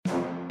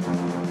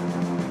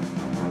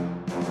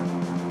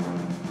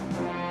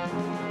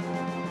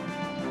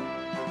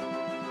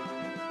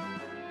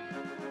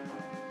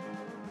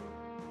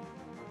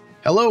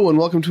Hello and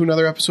welcome to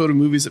another episode of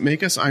Movies That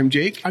Make Us. I'm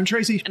Jake. I'm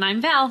Tracy. And I'm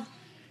Val.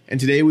 And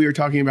today we are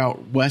talking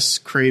about Wes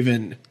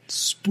Craven.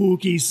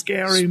 Spooky,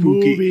 scary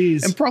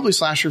movies. And probably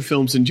slasher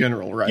films in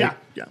general, right?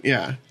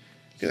 Yeah.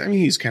 I mean,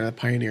 he's kind of the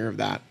pioneer of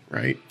that,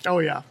 right? Oh,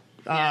 yeah.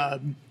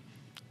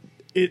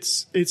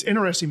 It's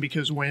interesting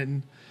because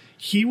when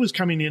he was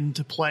coming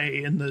into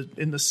play in the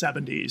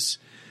 70s,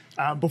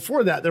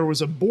 before that, there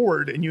was a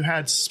board, and you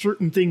had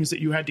certain things that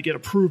you had to get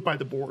approved by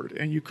the board,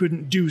 and you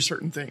couldn't do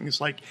certain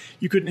things. Like,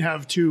 you couldn't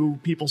have two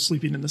people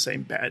sleeping in the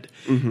same bed.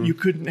 Mm-hmm. You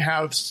couldn't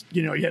have,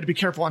 you had to be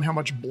careful on how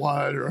much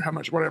blood or how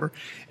much whatever.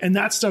 And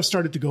that stuff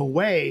started to go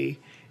away.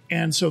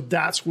 And so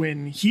that's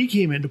when he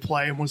came into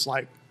play and was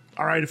like,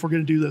 all right, if we're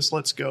going to do this,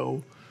 let's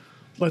go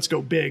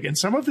big. And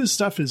some of his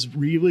stuff is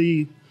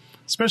really,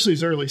 especially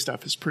his early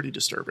stuff, is pretty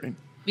disturbing.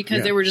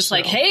 Because they were just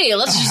like, hey,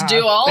 let's just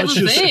do all the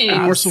things.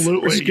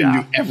 Absolutely. We're just going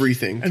to do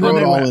everything. And throw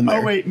it all went, in there.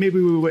 Oh, wait, maybe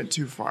we went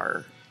too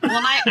far. Well,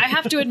 and I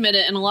have to admit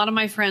it, and a lot of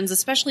my friends,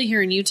 especially here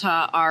in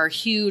Utah, are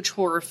huge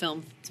horror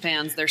film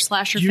fans. They're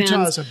slasher fans.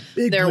 Utah is a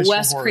big They're place for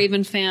Wes horror.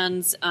 Craven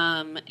fans,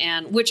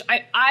 and which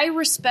I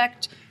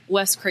respect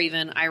Wes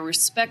Craven. I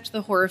respect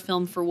the horror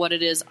film for what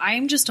it is.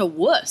 I'm just a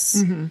wuss.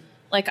 Mm-hmm.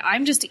 Like,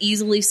 I'm just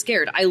easily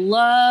scared. I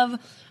love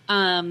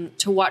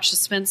to watch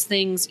suspense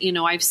things.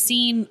 I've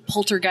seen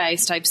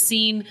Poltergeist. I've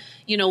seen,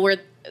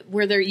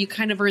 where there you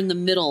kind of are in the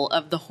middle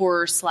of the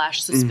horror /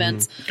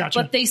 suspense, Gotcha.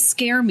 but they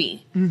scare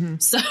me. Mm-hmm.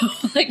 So,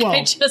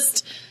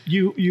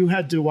 you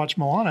had to watch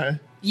Moana.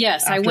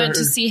 Yes, I went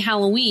to see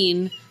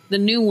Halloween, the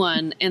new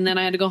one, and then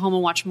I had to go home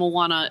and watch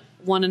Moana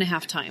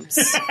 1.5 times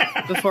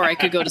before I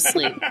could go to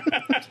sleep.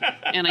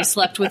 And I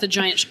slept with a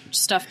giant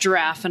stuffed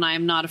giraffe, and I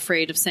am not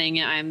afraid of saying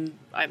it.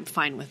 I'm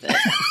fine with it.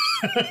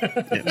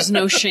 There's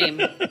no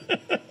shame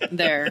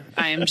there.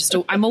 I'm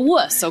a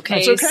wuss,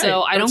 okay? That's okay.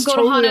 So I don't That's go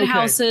totally to haunted okay.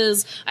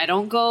 houses. I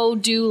don't go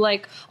do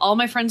all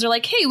my friends are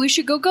like, hey, we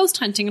should go ghost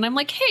hunting. And I'm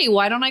like, hey,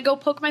 why don't I go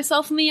poke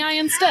myself in the eye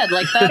instead?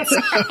 Like, that's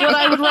what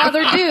I would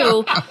rather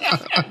do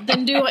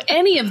than do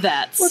any of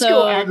that. Let's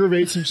go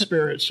aggravate some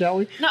spirits, shall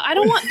we? No, I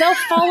don't want, they'll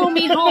follow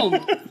me home.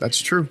 That's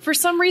true. For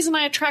some reason,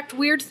 I attract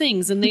weird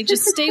things, and they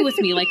just stay with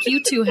me like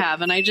you two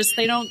have, and they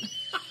don't.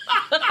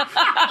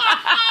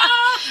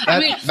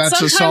 That's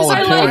a sometimes solid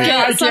I point. like I it.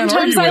 can't Sometimes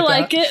argue I with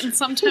like that. it, and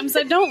sometimes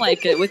I don't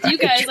like it. With you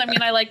guys,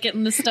 I like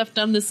getting this stuff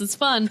done. This is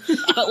fun.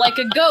 But like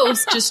a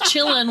ghost just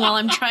chilling while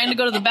I'm trying to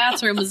go to the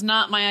bathroom is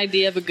not my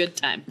idea of a good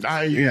time.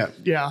 Yeah.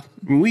 I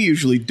mean, we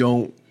usually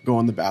don't go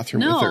in the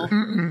bathroom No. with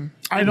her.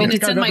 I don't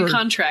think It's I've in my ever...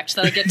 contract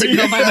that I get to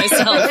go by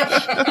myself.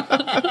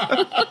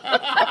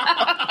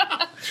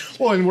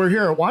 Well, and we're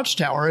here at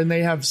Watchtower, and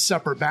they have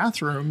separate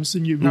bathrooms,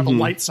 and you have a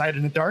light side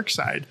and a dark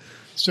side.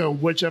 So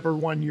whichever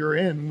one you're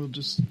in, we'll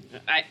just...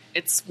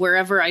 It's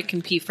wherever I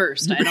can pee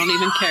first. I don't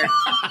even care.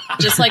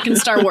 Just like in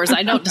Star Wars,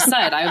 I don't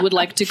decide. I would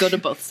like to go to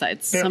both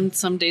sides. Yeah.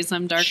 Some days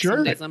I'm dark, Sure.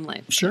 some days I'm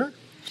light. Sure.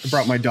 I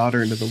brought my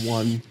daughter into the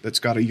one that's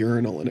got a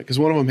urinal in it because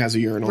one of them has a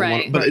urinal,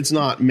 Right. but it's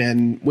not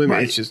men, women.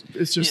 Right. It's just.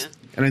 Yeah.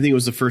 And I think it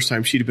was the first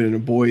time she'd been in a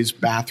boy's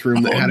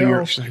bathroom that Oh, had a no.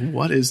 urinal. She's like,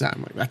 "What is that?"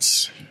 I'm like,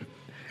 "That's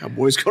how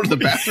boys go to the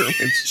bathroom."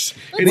 It's,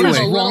 Let's anyway,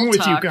 have a What's wrong with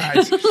you talk.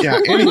 guys? yeah.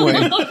 Anyway,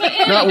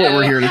 not what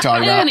we're here to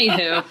talk about.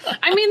 Anywho,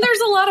 I mean, there's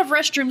a lot of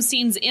restroom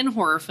scenes in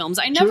horror films.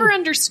 I never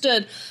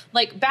understood,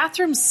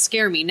 bathrooms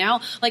scare me.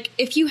 Now,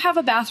 if you have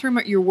a bathroom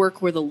at your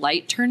work where the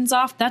light turns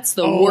off, that's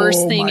the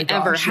worst my thing gosh,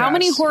 ever. How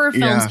many yes. horror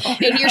films,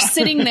 Yeah. and you're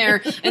sitting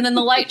there, and then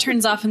the light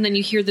turns off, and then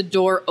you hear the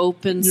door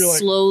open You're like,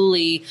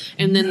 slowly,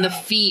 and then the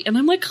feet, and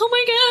I'm like, oh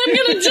my God, I'm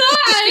going to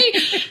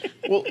die.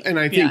 Well, and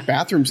I think Yeah.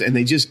 bathrooms, and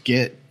they just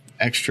get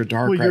extra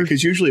dark, Well, right? you're-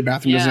 Because usually a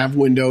bathroom doesn't Yeah. have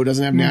window,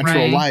 doesn't have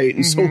natural Right. light,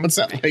 and so once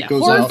that light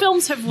goes Horror out,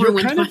 films have You're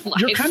ruined kind my of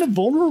life. you're kind of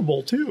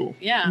vulnerable too.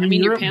 Yeah, I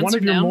mean, your you're pants one are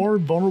of your down. more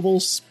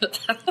vulnerable.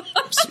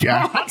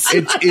 yeah,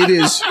 it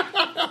is.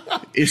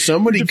 If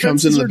somebody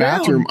comes Defenses into the are down.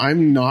 bathroom,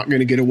 I'm not going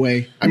to get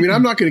away. I mean,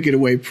 I'm not going to get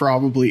away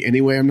probably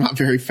anyway. I'm not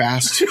very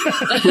fast,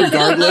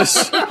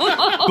 regardless.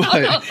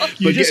 But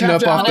You just getting have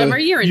up to- off Whatever,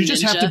 the you're a You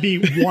just have ninja. to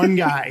be one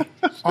guy.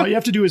 All you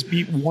have to do is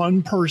beat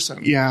one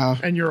person. Yeah.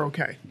 and you're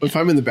okay. if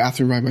I'm in the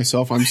bathroom by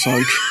myself, I'm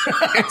sunk.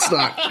 It's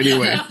not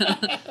anyway.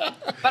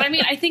 But I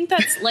mean, I think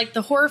that's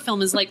the horror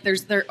film is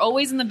they're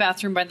always in the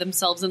bathroom by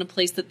themselves in a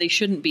place that they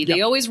shouldn't be. They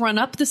Yep. always run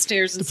up the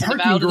stairs instead of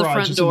parking out of the garage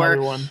front is door.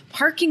 another one.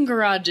 Parking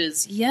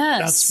garages,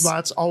 yes.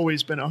 That's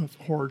always been a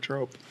horror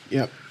trope.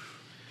 Yep.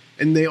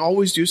 And they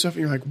always do stuff,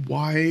 and you're like,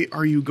 why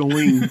are you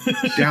going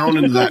down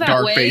into that that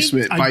dark way.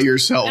 basement by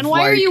yourself? And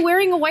why are you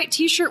wearing a white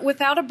T-shirt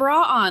without a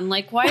bra on?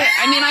 Why?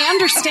 I mean, I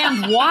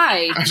understand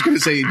why. I was going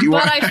to say, do you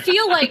But want? I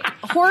feel like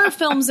horror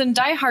films and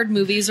Die Hard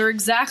movies are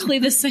exactly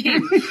the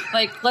same.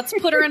 Let's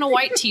put her in a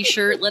white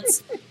T-shirt.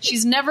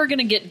 She's never going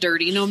to get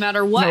dirty, no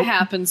matter what Nope.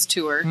 happens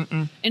to her,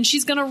 and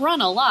she's going to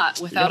run a lot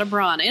without a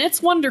bra on, and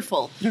it's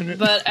wonderful.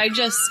 But I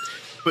just,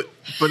 But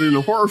But in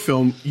a horror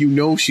film, you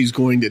know she's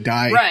going to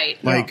die.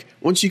 Right. Like,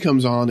 once she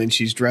comes on and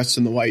she's dressed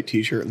in the white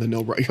T-shirt and the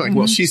no bright, you're like,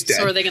 well, she's dead.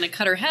 So are they going to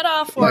cut her head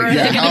off, or Like, are they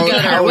yeah, going to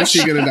gut her? how is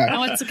she going to die?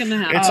 What's going to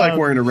happen? It's like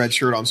wearing a red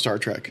shirt on Star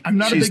Trek. I'm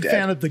not She's a big dead.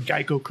 fan of the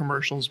Geico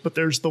commercials, but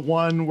there's the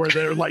one where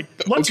they're like,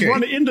 let's Okay.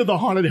 run into the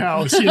haunted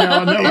house, and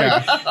they're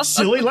like,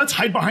 silly, let's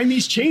hide behind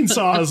these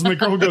chainsaws. And the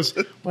girl goes,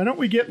 why don't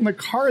we get in the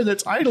car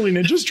that's idling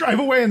and just drive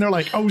away? And they're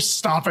like, oh,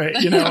 stop it.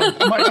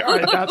 I'm like, all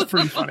right, that's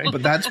pretty funny.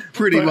 But that's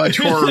pretty much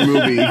horror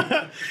movie.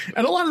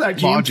 And a lot of that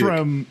came Logic.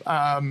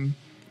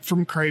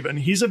 from Craven.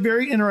 He's a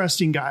very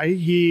interesting guy.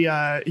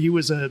 He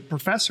was a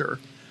professor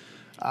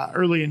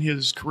early in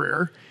his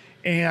career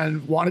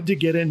and wanted to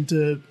get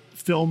into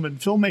film and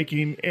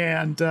filmmaking,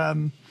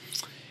 and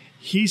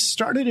he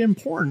started in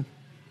porn.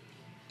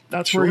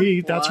 That's where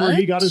he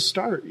got his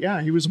start.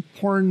 Yeah, he was a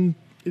porn.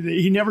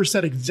 He never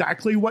said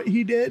exactly what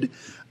he did,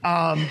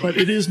 but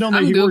it is known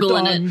that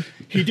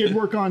he did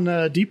work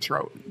on Deep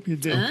Throat. He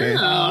did.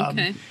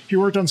 Okay. He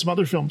worked on some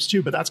other films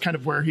too, but that's kind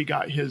of where he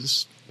got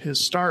his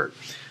start.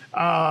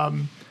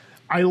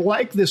 I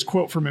like this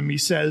quote from him. He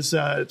says,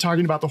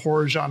 talking about the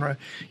horror genre,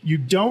 "You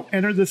don't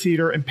enter the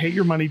theater and pay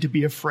your money to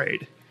be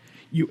afraid.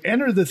 You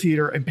enter the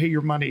theater and pay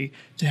your money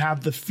to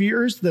have the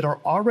fears that are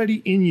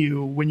already in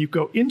you when you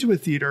go into a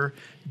theater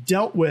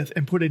dealt with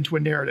and put into a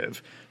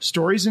narrative.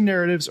 Stories and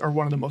narratives are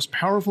one of the most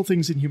powerful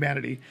things in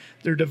humanity.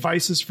 They're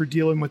devices for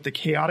dealing with the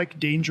chaotic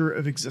danger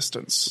of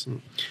existence."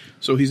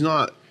 So he's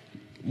not,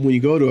 when you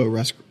go to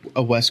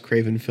a Wes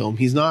Craven film,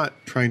 he's not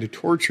trying to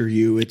torture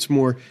you. It's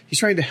more, he's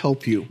trying to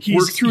help you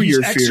work through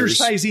your fears. He's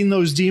exercising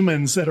those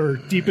demons that are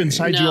deep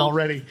inside you No.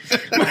 already.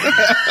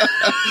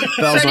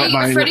 Val's not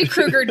buying Freddy it.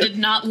 Krueger did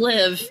not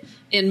live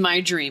in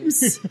my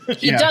dreams.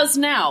 He Yeah. does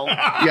now.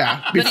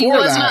 Yeah, But he before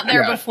was that, not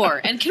there yeah.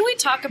 before. And can we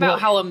talk about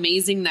how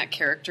amazing that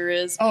character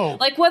is? Oh,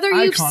 like whether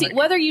iconic.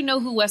 whether you know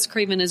who Wes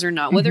Craven is or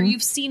not, whether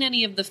you've seen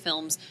any of the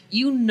films,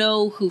 you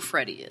know who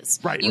Freddy is.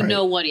 Right, You right.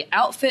 know what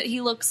outfit he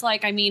looks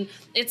like. I mean,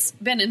 it's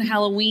been in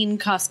Halloween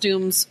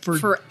costumes For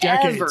forever.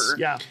 decades.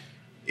 Yeah.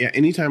 Yeah,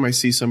 anytime I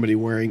see somebody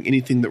wearing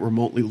anything that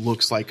remotely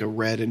looks like a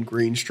red and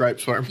green stripe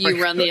sweater, I'm You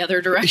like, run the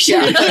other direction.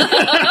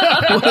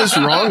 what is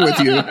wrong with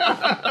you?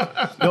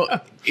 No,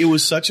 it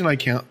was such an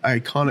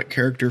iconic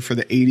character for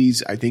the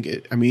 80s.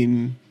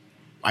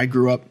 I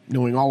grew up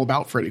knowing all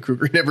about Freddy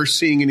Krueger, never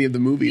seeing any of the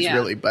movies Yeah.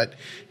 really, but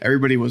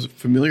everybody was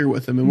familiar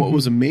with him. And what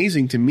was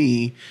amazing to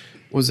me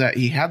was that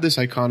he had this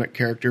iconic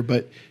character,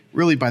 but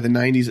really by the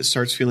 90s it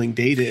starts feeling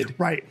dated.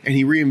 Right. And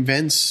he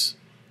reinvents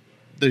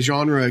the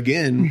genre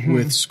again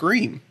with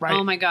Scream. Right.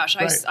 Oh my gosh,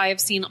 Right. I have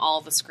seen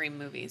all the Scream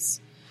movies.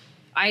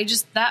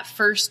 That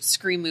first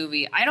Scream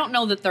movie, I don't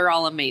know that they're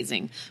all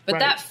amazing, but Right.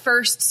 that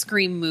first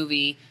Scream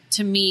movie,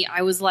 to me,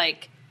 I was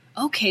like,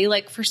 okay,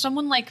 like for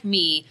someone like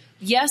me,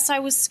 yes, I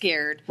was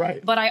scared,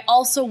 Right. but I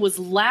also was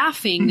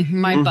laughing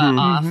my butt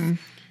off.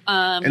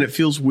 And it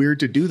feels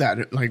weird to do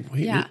that. Like,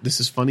 wait, Yeah. this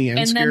is funny and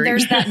And scary. then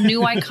there's that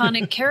new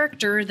iconic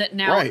character that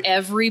now Right.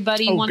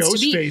 everybody Oh, wants to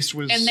be. Ghostface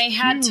was And they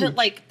had to, huge.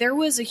 like, there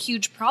was a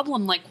huge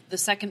problem, like, the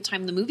second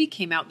time the movie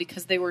came out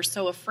because they were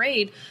so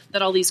afraid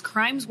that all these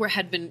crimes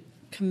had been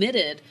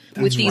committed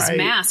with That's these right.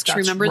 masks. That's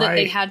Remember that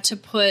they right. had to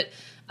put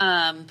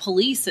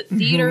police at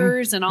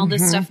theaters and all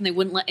this stuff, and they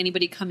wouldn't let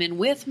anybody come in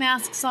with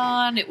masks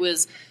on. It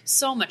was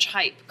so much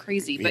hype,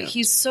 crazy. But Yeah.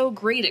 he's so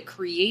great at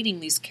creating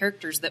these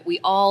characters that we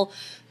all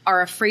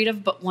are afraid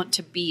of but want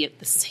to be at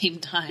the same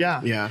time.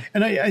 Yeah. Yeah.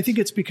 And I think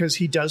it's because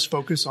he does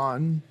focus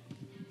on,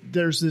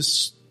 there's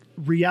this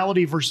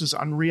reality versus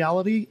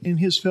unreality in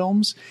his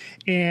films.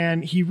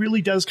 And he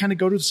really does kind of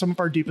go to some of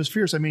our deepest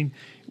fears. I mean,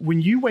 when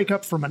you wake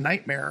up from a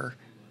nightmare,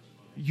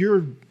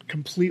 you're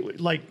completely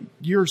like,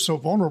 you're so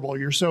vulnerable.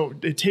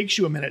 It takes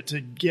you a minute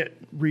to get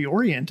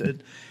reoriented,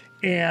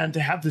 and to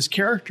have this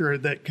character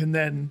that can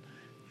then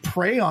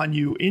prey on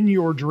you in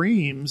your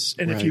dreams.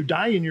 And if Right. you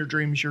die in your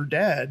dreams, you're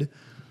dead.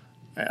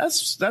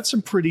 That's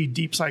some pretty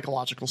deep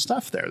psychological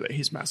stuff there that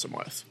he's messing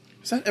with.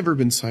 Has that ever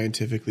been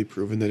scientifically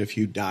proven that if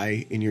you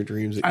die in your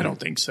dreams, that I you- don't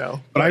think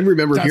so. But I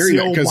remember That's hearing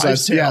the it old because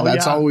wives' tale,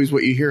 that's yeah. always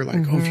what you hear.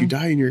 Like, oh, if you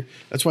die in your,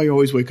 that's why you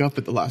always wake up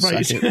at the last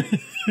Right. second.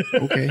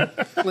 Okay,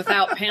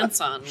 Without pants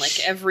on, like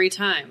every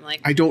time.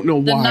 Like I don't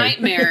know the why.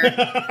 nightmare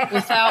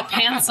without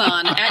pants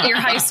on at your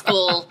high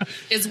school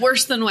is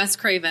worse than Wes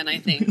Craven, I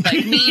think.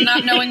 Like me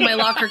not knowing my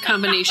locker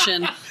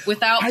combination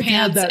without I've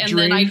had pants, that and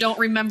dream. then I don't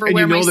remember And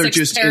where you know my they're sixth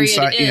just period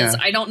inside- is. yeah.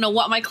 I don't know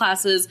what my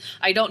class is.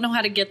 I don't know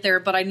how to get there,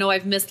 but I know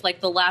I've missed like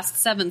the last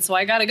 7, so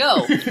I gotta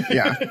go.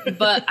 Yeah,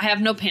 But I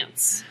have no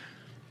pants.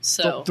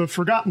 So The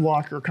Forgotten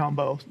Locker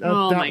combo. That,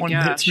 Oh that my one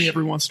gosh. hits me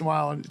every once in a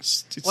while. And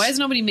it's why has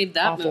nobody made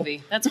that awful.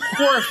 movie? That's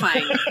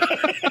horrifying.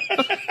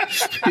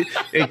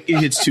 it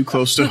hits too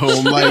close to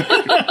home. Like,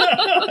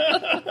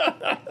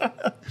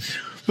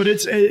 But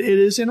it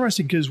is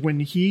interesting because when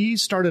he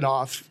started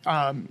off,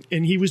 and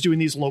he was doing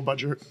these low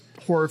budget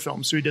horror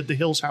films, so he did The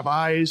Hills Have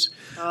Eyes,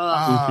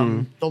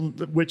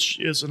 which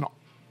is an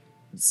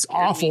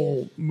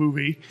awful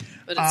movie.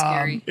 But it's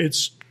scary.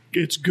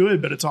 It's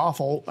good, but it's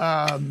awful.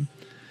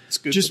 it's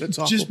good, just but it's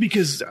awful. just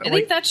because I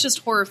think that's just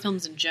horror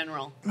films in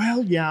general.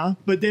 well, yeah,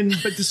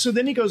 so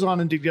then he goes on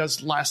and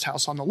does Last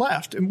House on the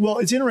Left. And well,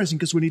 it's interesting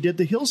because when he did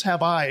The Hills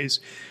Have Eyes,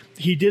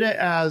 he did it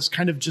as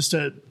kind of just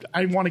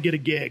I want to get a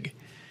gig.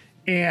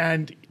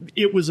 And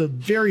it was a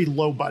very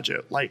low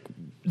budget, like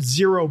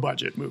zero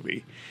budget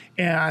movie.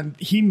 And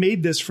he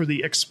made this for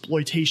the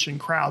exploitation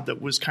crowd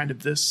that was kind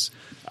of this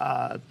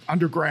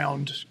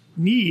underground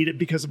need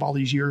because of all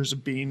these years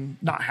of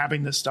not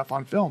having this stuff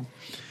on film.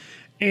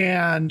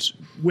 And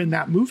when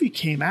that movie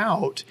came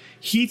out,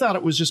 he thought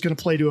it was just going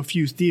to play to a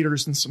few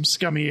theaters in some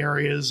scummy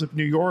areas of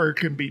New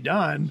York and be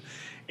done.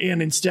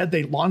 And instead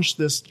they launched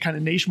this kind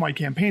of nationwide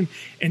campaign.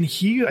 And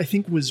he, I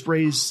think, was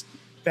raised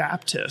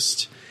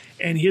Baptist,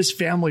 and his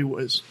family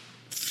was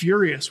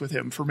furious with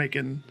him for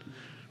making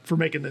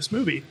this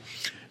movie.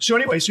 So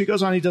anyway, so he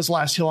goes on, he does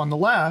Last Hill on the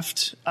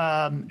Left,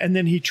 and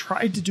then he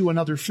tried to do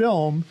another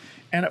film,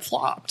 and it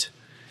flopped.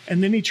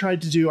 And then he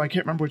tried to do, I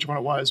can't remember which one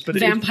it was, but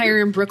Vampire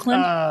in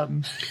Brooklyn.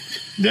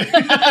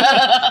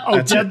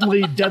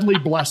 Deadly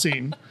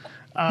Blessing.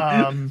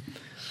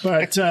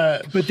 But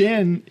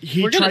then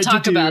he We're going tried to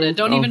talk do, about it.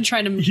 Don't even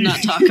try to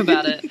not talk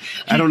about it.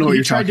 I don't know what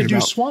you're talking He tried to do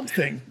about. Swamp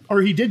Thing,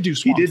 or he did do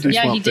Swamp Thing.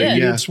 Yeah, he did. He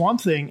Yeah. did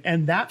Swamp Thing,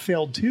 and that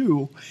failed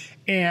too.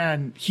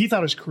 And he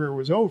thought his career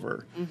was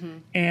over. Mm-hmm.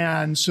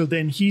 And so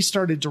then he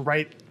started to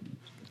write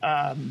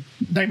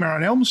Nightmare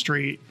on Elm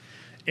Street.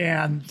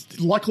 And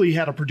luckily he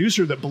had a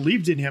producer that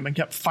believed in him and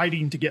kept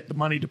fighting to get the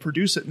money to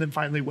produce it. And then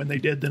finally when they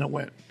did, then it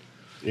went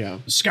Yeah.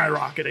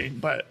 skyrocketing.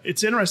 But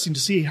it's interesting to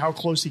see how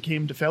close he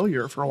came to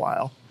failure for a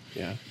while.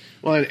 Yeah.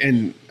 Well,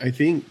 and I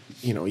think,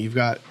 you've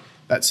got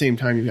that same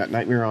time, you've got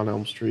Nightmare on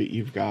Elm Street,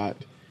 you've got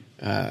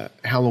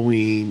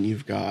Halloween,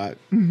 you've got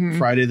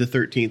Friday the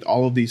 13th.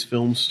 All of these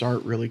films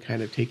start really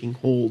kind of taking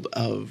hold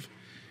of,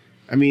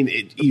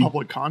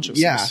 Public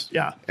consciousness.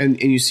 Yeah.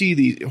 And you see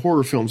the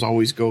horror films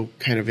always go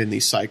kind of in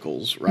these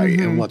cycles, right?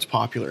 And what's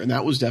popular. And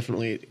that was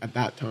definitely at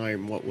that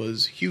time what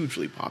was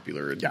hugely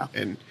popular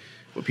and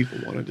what people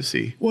wanted to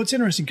see. Well, it's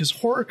interesting because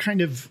horror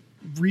kind of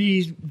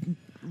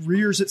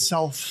rears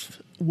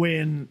itself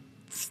when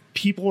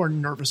people are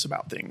nervous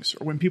about things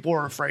or when people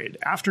are afraid.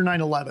 After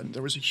 9/11,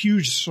 there was a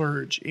huge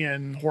surge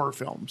in horror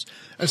films,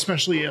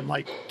 especially in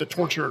like the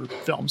torture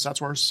films. That's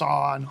where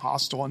Saw and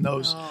Hostel and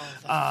those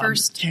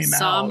First came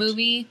Saw out.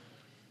 movie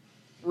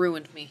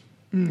ruined me.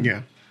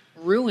 Yeah.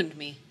 Ruined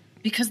me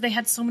because they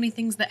had so many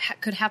things that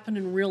could happen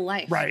in real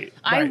life. Right,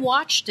 I right.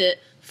 watched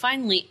it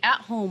finally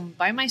at home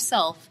by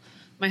myself.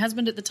 My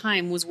husband at the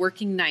time was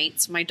working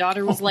nights. My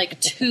daughter was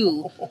like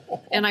 2,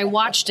 and I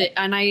watched it.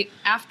 And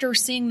after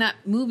seeing that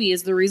movie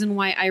is the reason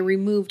why I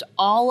removed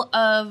all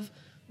of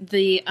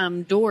the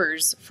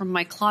doors from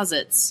my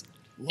closets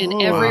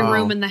in every Wow.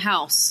 room in the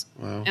house.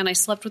 Wow. And I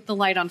slept with the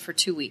light on for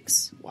 2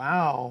 weeks.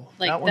 Wow.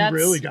 Like, that one that's-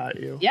 really got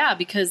you. Yeah,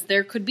 because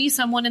there could be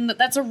someone in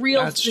that's a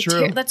real That's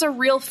true. that's a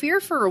real fear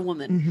for a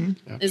woman.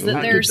 Is that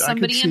Absolutely. there's I could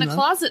somebody see in a that.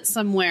 closet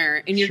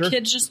somewhere and your Sure.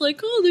 kid's just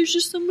like, "Oh, there's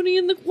just somebody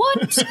in the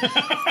what?"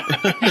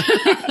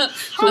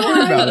 Don't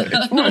worry about it.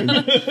 It's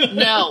fine.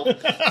 No.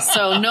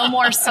 So no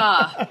more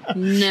Saw.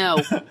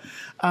 No.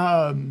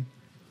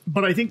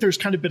 But I think there's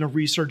kind of been a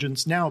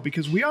resurgence now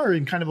because we are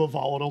in kind of a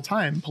volatile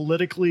time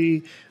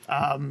politically,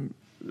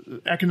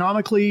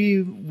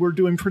 economically. We're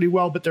doing pretty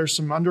well, but there's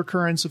some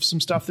undercurrents of some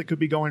stuff that could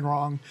be going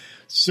wrong.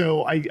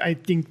 So I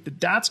think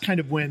that's kind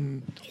of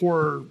when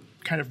horror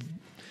kind of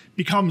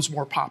becomes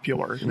more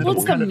popular. And then Well, it will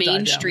it's the kind of die down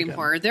mainstream again.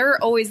 horror. There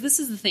are always, this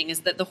is the thing, is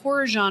that the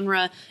horror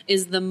genre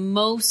is the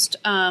most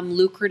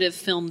lucrative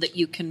film that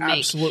you can make.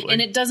 Absolutely.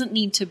 And it doesn't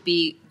need to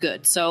be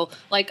good. So,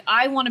 like,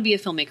 I want to be a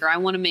filmmaker. I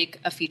want to make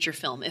a feature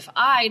film. If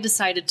I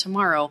decided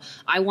tomorrow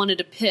I wanted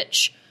to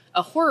pitch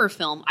a horror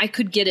film, I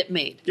could get it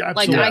made. Yeah,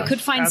 like, absolutely. I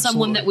could find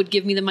someone Absolutely. that would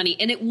give me the money.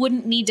 And it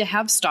wouldn't need to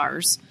have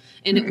stars.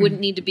 And it wouldn't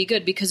need to be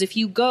good because if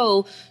you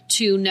go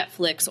to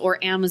Netflix or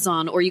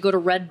Amazon or you go to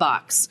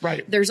Redbox,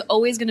 Right. there's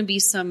always going to be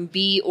some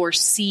B or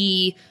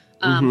C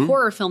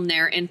horror film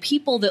there. And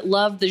people that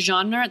love the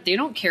genre, they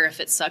don't care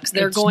if it sucks.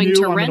 They're It's going new,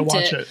 to I'm gonna rent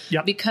watch it it.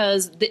 Yep.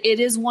 because it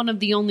is one of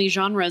the only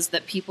genres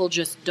that people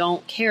just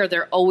don't care.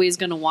 They're always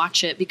going to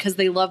watch it because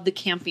they love the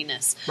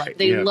campiness. Right.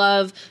 They Yeah.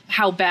 love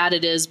how bad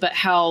it is, but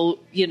how,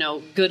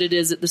 good it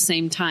is at the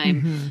same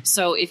time.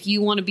 So if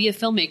you want to be a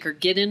filmmaker,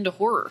 get into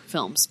horror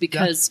films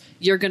because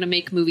you're going to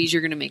make movies,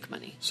 you're going to make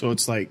money. So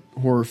it's like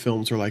horror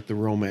films are like the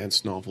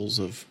romance novels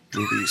of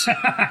movies.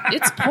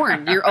 It's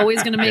porn. You're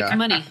always going to make Yeah.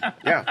 money.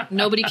 Yeah.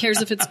 Nobody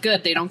cares if it's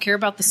good. They don't care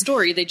about the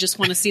story. They just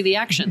want to see the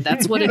action.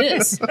 That's what it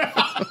is. No,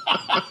 I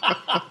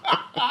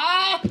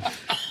And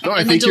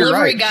the think you're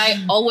delivery right.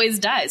 guy always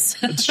dies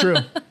It's true.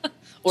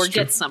 or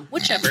gets some,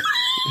 whichever.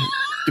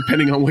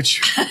 Depending on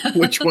which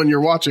one you're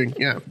watching.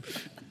 Yeah.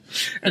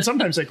 And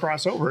sometimes they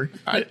cross over.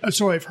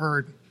 So I've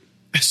heard.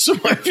 So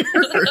I've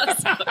heard.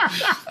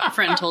 A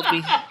friend told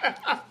me.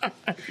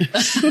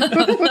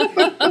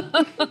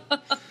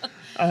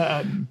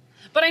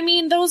 But I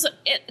mean,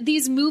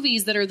 these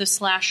movies that are the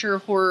slasher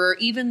horror,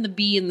 even the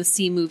B and the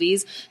C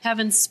movies, have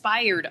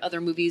inspired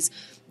other movies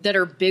that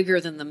are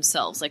bigger than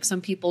themselves. Like some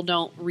people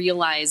don't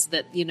realize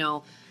that,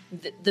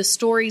 the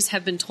stories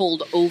have been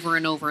told over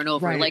and over and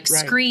over, Right, like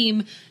right.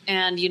 Scream,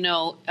 and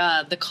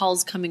the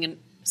calls coming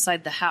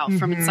inside the house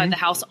from inside the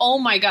house. Oh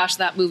my gosh,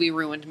 that movie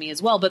ruined me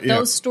as well. But Yeah.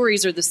 those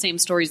stories are the same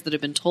stories that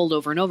have been told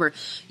over and over.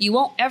 You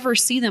won't ever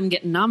see them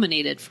get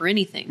nominated for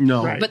anything.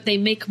 No. Right. But they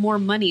make more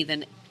money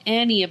than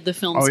any of the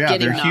films Oh yeah,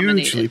 getting they're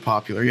nominated. hugely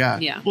popular. Yeah.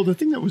 Yeah. Well, the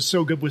thing that was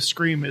so good with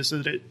Scream is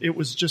that it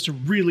was just a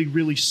really,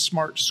 really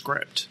smart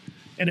script.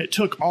 And it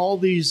took all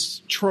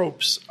these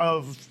tropes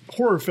of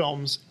horror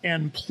films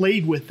and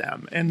played with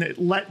them. And it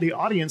let the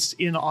audience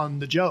in on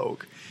the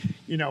joke.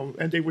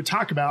 And they would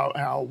talk about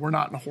how we're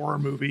not in a horror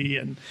movie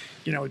and,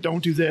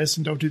 don't do this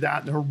and don't do that.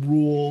 And there are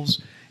rules.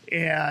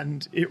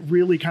 And it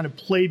really kind of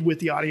played with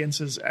the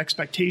audience's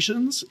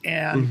expectations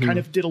and kind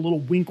of did a little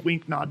wink,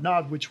 wink, nod,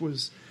 nod, which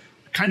was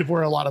kind of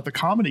where a lot of the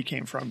comedy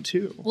came from,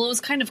 too. Well, it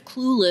was kind of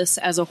Clueless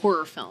as a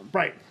horror film.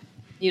 Right.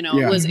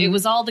 Yeah. It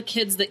was all the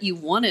kids that you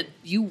wanted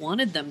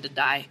them to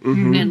die,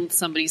 and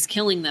somebody's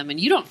killing them, and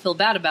you don't feel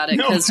bad about it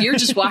because you're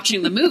just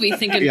watching the movie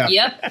thinking, Yeah.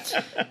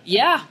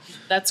 yeah,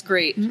 that's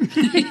great.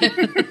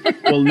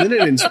 Well, and then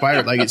it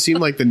inspired. Like it seemed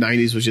like the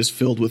 '90s was just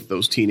filled with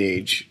those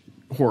teenage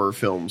horror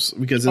films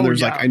because then Oh,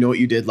 there's yeah. like I Know What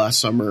You Did Last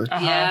Summer.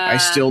 Yeah. I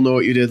Still Know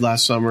What You Did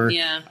Last Summer.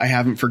 Yeah. I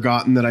Haven't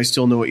Forgotten That I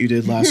Still Know What You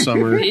Did Last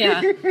Summer.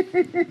 Yeah,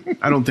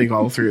 I don't think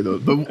all three of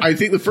those, but I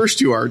think the first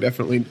two are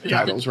definitely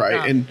titles, right?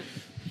 Yeah. And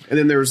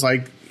then there was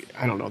like,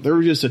 I don't know, there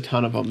were just a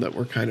ton of them that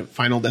were kind of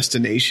Final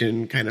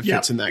Destination kind of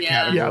fits Yeah. in that Yeah.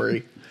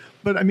 category.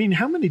 But I mean,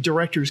 how many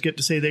directors get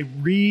to say they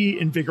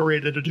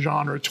reinvigorated a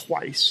genre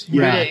twice?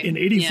 Yeah. Right. In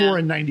 84 Yeah.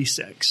 and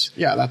 96.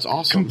 Yeah, that's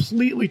awesome.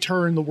 Completely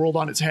turned the world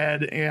on its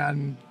head.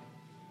 And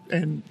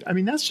I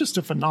mean, that's just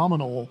a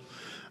phenomenal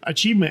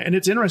achievement. And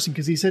it's interesting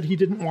because he said he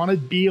didn't want to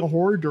be a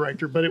horror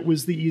director, but it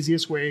was the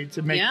easiest way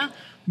to make Yeah.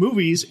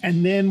 movies.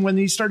 And then when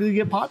he started to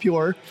get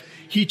popular,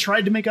 he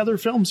tried to make other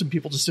films and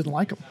people just didn't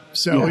like them.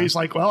 So Yeah. he's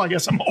like, well, I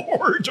guess I'm a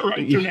horror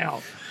director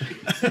now.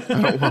 I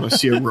don't want to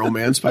see a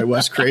romance by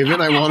Wes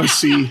Craven. I want to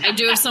see. I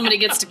do if somebody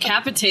gets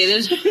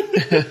decapitated.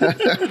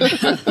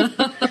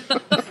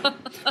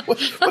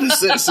 What is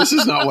this? This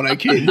is not what I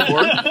came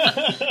for.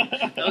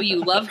 Oh,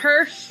 you love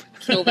her?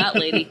 Kill that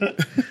lady.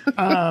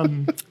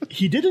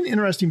 He did an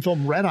interesting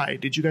film, Red Eye.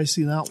 Did you guys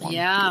see that one?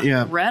 Yeah,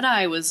 Yeah. Red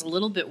Eye was a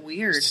little bit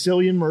weird.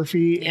 Cillian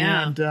Murphy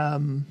Yeah.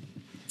 and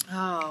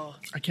Oh,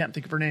 I can't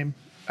think of her name.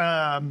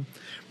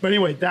 But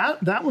anyway,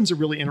 that one's a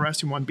really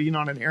interesting one, being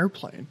on an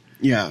airplane.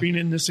 Yeah. Being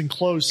in this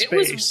enclosed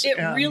space. it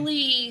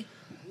really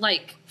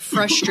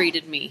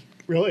frustrated me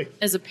Really?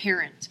 as a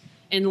parent.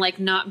 And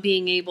not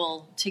being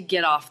able to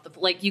get off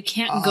you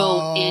can't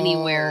go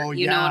anywhere. Oh,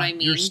 You know what I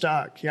mean? You're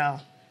stuck, yeah.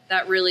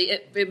 That really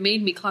it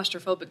made me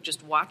claustrophobic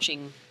just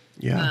watching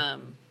Yeah.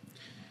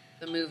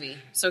 the movie.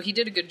 So he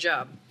did a good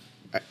job.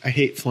 I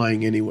hate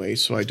flying anyway,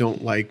 so I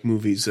don't like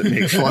movies that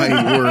make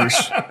flying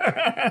worse.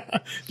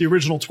 The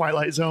original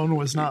Twilight Zone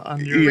was not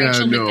on your... Yeah,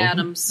 Rachel no.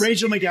 McAdams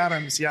Rachel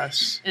McAdams,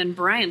 yes. and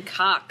Brian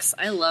Cox.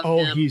 I love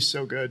Oh, him. he's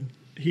so good.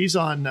 He's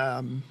on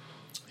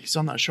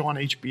that show on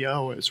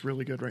HBO. It's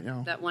really good right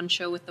now. That one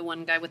show with the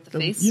one guy with the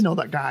face. You know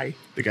that guy.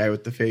 The guy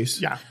with the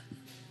face. Yeah.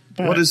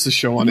 What is the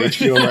show on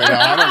HBO right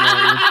now? I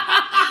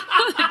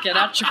don't know. Get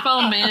out your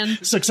phone, man.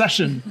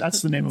 Succession.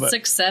 That's the name of it.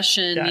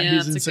 Succession. Yeah,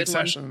 he's in that's a good one.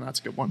 Succession, and that's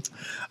a good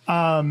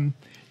one.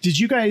 Did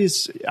you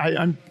guys?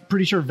 I'm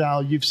pretty sure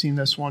Val, you've seen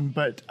this one,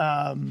 but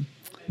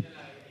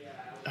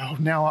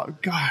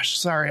gosh,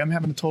 sorry, I'm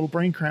having a total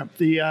brain cramp.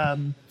 The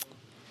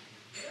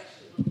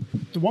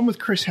one with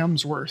Chris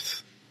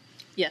Hemsworth,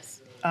 Yes.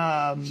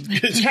 Cabin in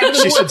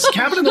the Woods.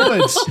 Cabin in the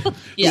Woods.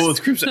 Yes. Well, it's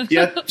Crimson.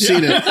 Yep,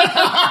 seen it.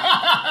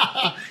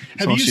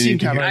 Have all you she seen need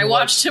to Cabin? hear. in I the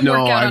watched him No,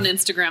 work out on I've-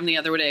 Instagram the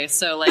other day.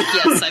 So,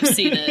 yes, I've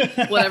seen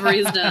it. Whatever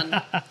he's done.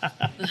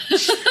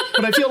 Woods?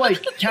 But I feel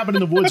like Cabin in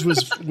the Woods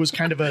was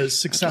kind of a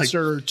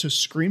successor to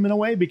Scream in a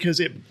way because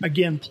it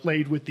again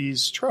played with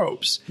these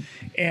tropes,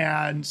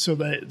 and so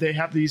they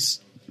have these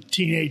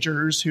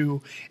teenagers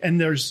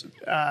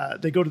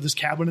they go to this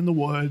cabin in the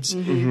woods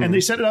and they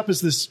set it up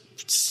as this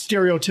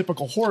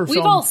stereotypical horror film.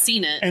 We've all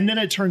seen it. And then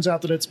it turns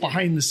out that it's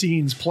behind the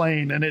scenes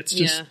playing and it's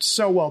just Yeah.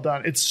 so well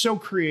done. It's so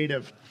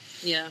creative.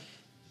 Yeah.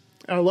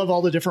 I love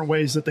all the different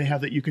ways that they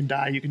have that you can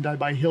die. You can die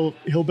by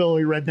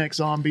hillbilly redneck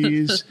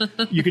zombies.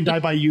 You can die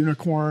by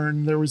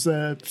unicorn. There was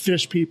the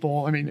fish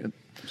people. I mean,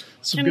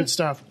 some good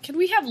stuff. Can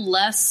we have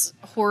less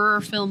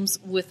horror films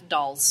with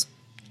dolls?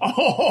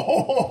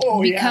 Oh,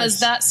 Because yes.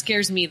 that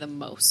scares me the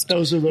most.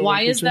 Those are the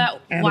Why is that?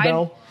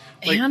 Annabelle.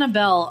 Why?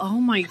 Annabelle. Oh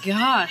my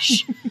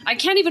gosh. I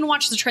can't even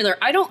watch the trailer.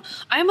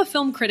 I'm a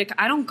film critic.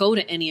 I don't go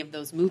to any of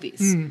those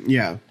movies.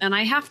 Yeah. And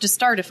I have to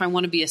start if I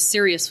want to be a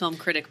serious film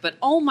critic. But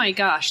oh my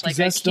gosh, I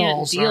Possessed can't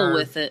dolls deal are-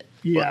 with it.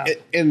 Yeah.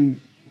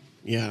 And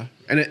yeah.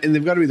 And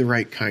they've got to be the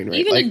right kind, right?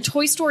 Even Like, in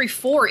Toy Story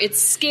 4, it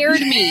scared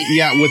me.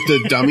 yeah, with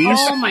the dummies.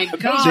 Oh my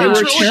gosh. They were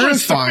Those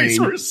terrifying. stories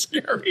were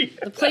scary.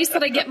 The place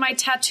that I get my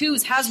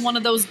tattoos has one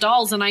of those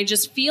dolls, and I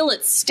just feel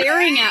it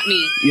staring at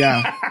me.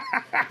 Yeah.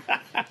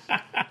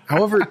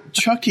 However,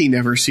 Chucky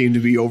never seemed to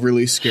be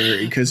overly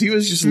scary because he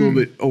was just a little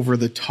bit over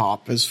the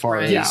top as far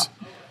Right. as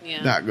Yeah.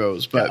 Yeah. that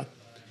goes. But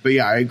But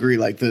yeah, I agree.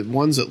 Like the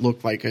ones that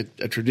look like a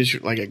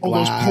tradition, like a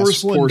glass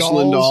those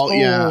porcelain dolls. doll.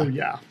 Yeah. Oh,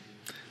 yeah.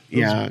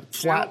 Yeah.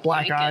 Flat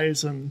black like it.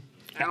 eyes and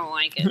I don't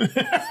like it.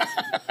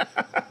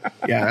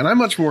 Yeah. And I'm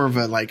much more of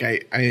a, like,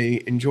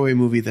 I enjoy a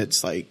movie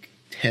that's like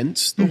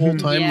tense the whole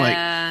time.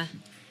 Yeah.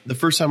 Like the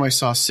first time I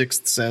saw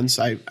Sixth Sense,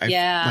 I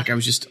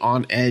was just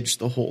on edge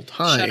the whole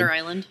time. Shutter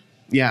Island.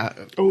 Yeah.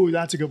 oh,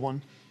 that's a good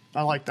one.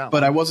 I like that But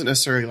one. I wasn't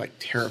necessarily like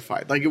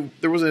terrified. Like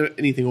there wasn't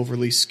anything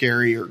overly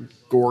scary or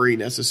gory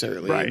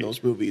necessarily Right. in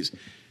those movies.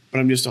 But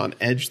I'm just on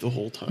edge the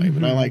whole time,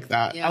 and I like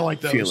that Yeah. I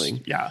like those.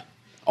 feeling. Yeah.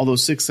 Although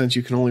Sixth Sense,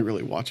 you can only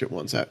really watch it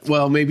once.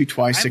 Maybe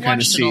twice I've to kind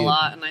of watched see it a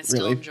lot, and I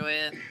still really. enjoy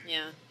it.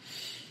 Yeah,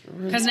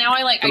 because now I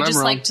And I'm just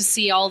wrong. like to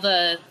see all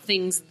the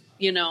things.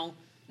 Now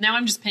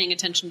I'm just paying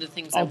attention to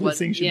things. All I the was,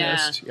 things you yeah,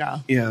 missed. Yeah.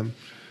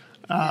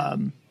 Yeah.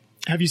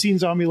 Have you seen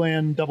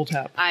Zombieland Double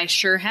Tap? I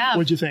sure have.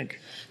 What'd you think?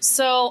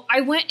 So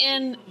I went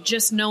in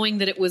just knowing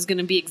that it was going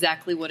to be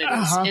exactly what it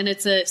is. And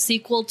it's a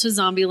sequel to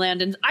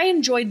Zombieland. And I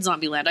enjoyed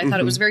Zombieland. I thought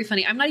it was very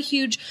funny. I'm not a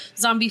huge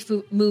zombie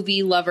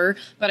movie lover,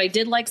 but I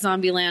did like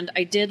Zombieland.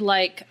 I did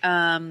like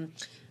I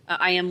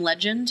Am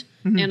Legend.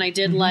 And I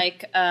did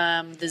like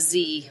the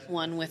Z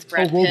one with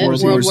Brad World Pitt, War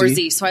Z. World War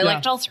Z. So I Yeah.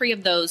 liked all three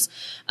of those.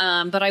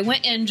 But I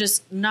went in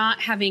just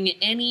not having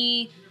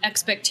any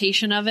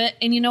expectation of it.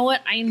 And you know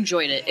what? I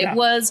enjoyed it. Yeah. It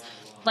was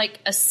like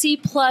a C+,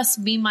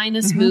 B-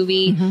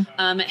 movie.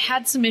 It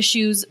had some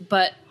issues,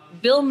 but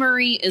Bill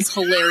Murray is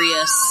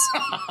hilarious.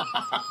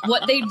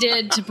 What they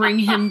did to bring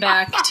him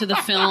back to the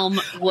film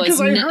was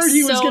Because I heard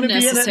he was so going to be in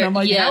it, necessary. and I'm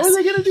like, Yes. how are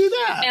they going to do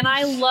that? And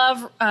I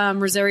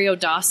love Rosario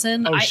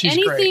Dawson. Oh, she's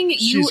anything great.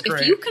 you, She's if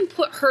great. you can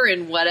put her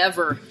in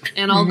whatever,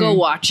 and I'll go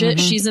watch it.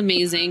 She's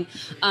amazing.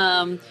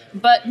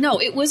 But no,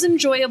 it was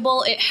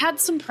enjoyable. It had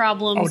some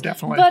problems. Oh,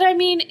 definitely. But I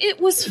mean, it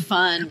was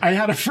fun. I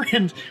had a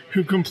friend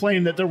who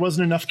complained that there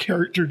wasn't enough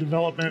character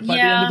development by the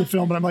Yeah. end of the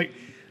film, and I'm like,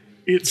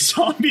 it's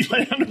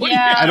Zombieland. What do you-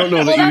 Yeah. I don't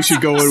know that you that's should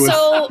go in with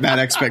so- that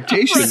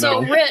expectation,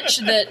 So though. Rich,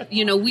 that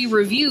we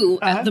review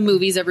the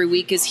movies every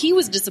week, is he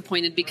was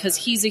disappointed because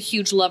he's a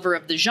huge lover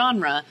of the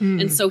genre,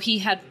 and so he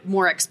had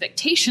more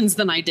expectations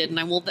than I did.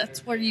 And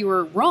that's where you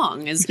were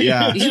wrong. Is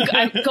Yeah.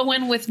 I go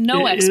in with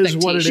no It is expectation.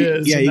 what it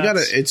is. Yeah, and you gotta.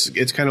 that's-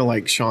 It's kind of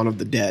like Shaun of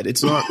the Dead.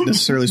 It's not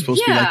necessarily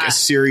supposed to be Yeah. like a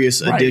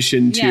serious Right.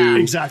 addition to. Yeah.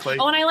 Exactly.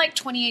 Oh, and I like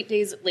 28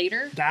 Days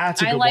Later.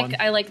 That's a good like one.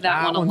 I like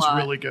that one a one's lot.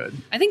 really good.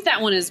 I think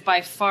that one is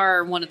by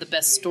far one of the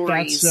best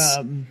stories. That's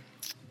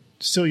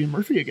Cillian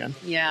Murphy again.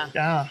 Yeah.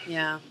 Yeah.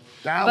 Yeah.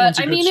 That one's But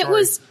a I good mean,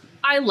 story.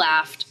 I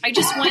laughed. I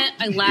just went,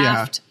 I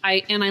laughed,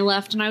 I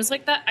left, and I was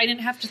like that. I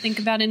didn't have to think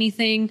about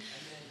anything.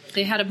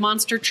 They had a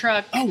monster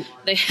truck. Oh.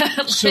 They had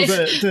like, So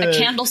the- a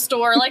candle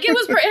store. Like it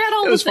had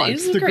all It the was fun.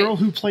 things. It was The great. girl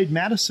who played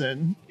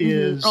Madison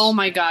is. Oh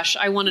my gosh!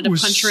 I wanted to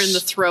was- punch her in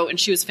the throat, and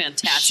she was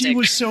fantastic. She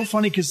was so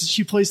funny because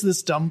she plays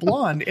this dumb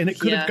blonde, and it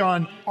could Yeah. have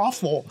gone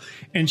awful,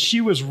 and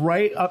she was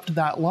right up to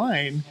that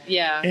line.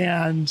 Yeah.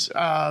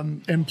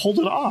 and pulled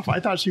it off. I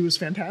thought she was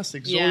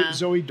fantastic. Yeah.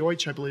 Zoe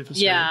Deutsch, I believe,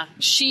 is Yeah, her.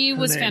 she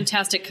was name.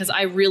 fantastic because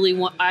I really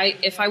want.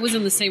 If I was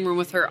in the same room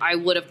with her, I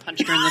would have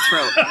punched her in the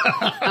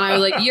throat. And I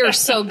was like, "You're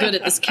so good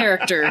at this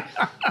character,"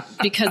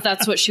 because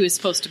that's what she was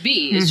supposed to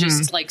be. It's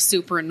just like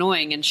super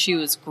annoying, and she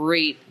was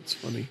great. It's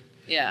funny.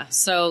 Yeah.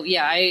 So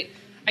yeah, I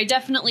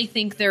definitely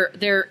think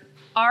there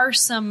are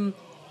some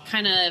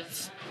kind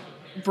of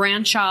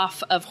branch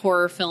off of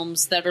horror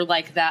films that are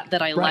like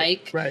that I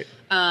like. Right.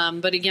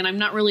 But again, I'm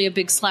not really a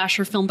big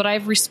slasher film, but I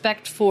have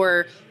respect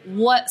for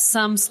what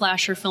some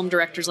slasher film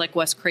directors like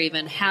Wes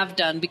Craven have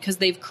done because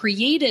they've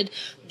created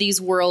these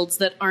worlds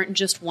that aren't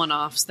just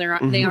one-offs. They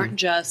aren't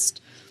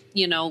just,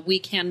 we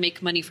can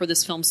make money for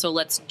this film, so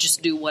let's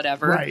just do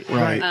whatever. Right.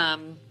 Right.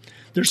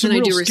 There's some And I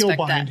real do skill respect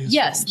behind that. his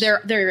Yes,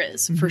 films. there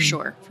is, for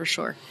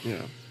sure.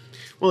 Yeah.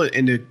 Well,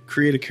 and to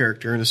create a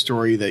character and a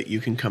story that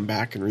you can come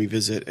back and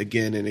revisit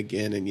again and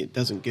again, and it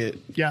doesn't get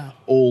Yeah.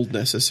 old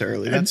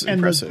necessarily. That's And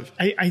impressive.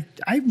 I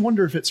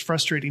wonder if it's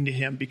frustrating to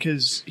him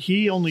because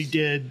he only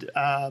did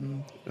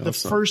the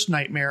first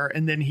Nightmare,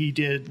 and then he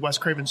did Wes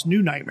Craven's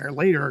New Nightmare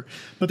later.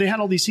 But they had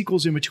all these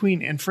sequels in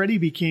between, and Freddy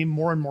became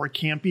more and more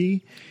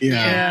campy,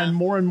 Yeah. and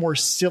more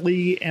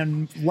silly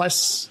and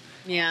less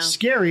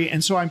scary.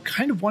 And so I'm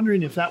kind of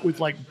wondering if that would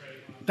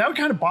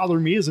kind of bother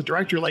me as a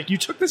director. Like, you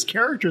took this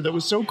character that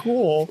was so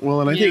cool. Well,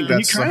 and I think Yeah.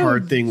 that's You the kind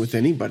hard of thing with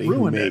anybody who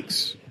ruined it.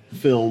 makes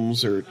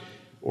films or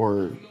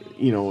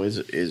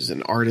is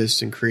an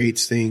artist and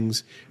creates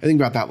things. I think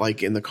about that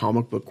like in the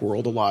comic book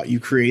world a lot. You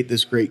create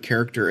this great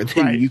character, and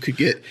then Right. it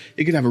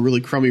could have a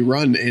really crummy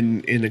run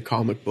in a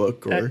comic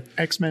book or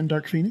X-Men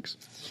Dark Phoenix.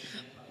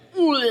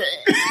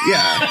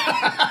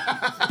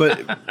 yeah.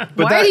 But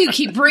Why that, do you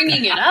keep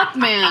bringing it up,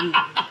 man?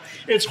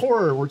 It's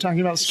horror. We're talking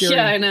about scary.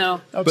 Yeah, I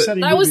know.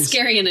 Upsetting That was movies.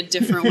 scary in a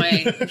different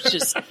way. It's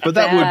just But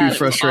that would bad. be It was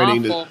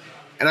frustrating. awful.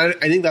 And I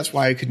think that's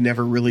why I could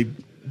never really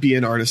be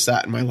an artist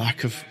that and my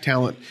lack of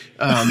talent.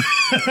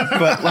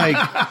 But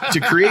like to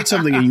create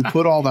something and you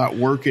put all that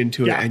work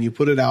into it and you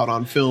put it out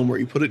on film or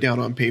you put it down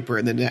on paper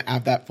and then to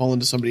have that fall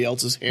into somebody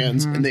else's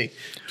hands and they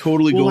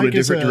totally go in a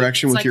different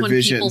direction with your vision.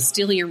 It's like when people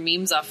steal your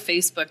memes off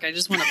Facebook. I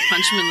just want to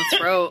punch them in the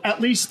throat.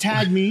 At least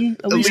tag me.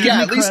 At least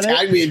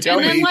tag me and tell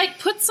me. And then like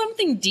put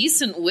something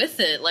decent with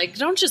it. Like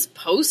don't just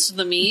post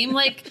the meme.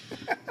 Like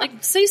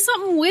say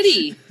something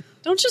witty.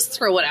 Don't just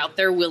throw it out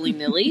there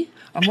willy-nilly.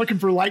 I'm looking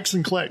for likes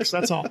and clicks.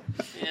 That's all.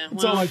 Yeah,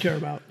 that's all I care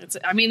about. It's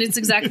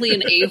exactly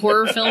an A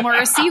horror film or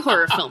a C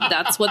horror film.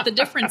 That's what the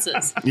difference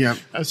is. Yeah.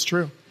 That's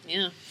true.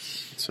 Yeah.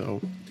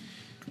 So,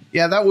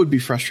 yeah, that would be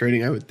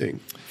frustrating, I would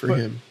think, for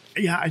him.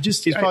 Yeah,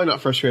 he's probably not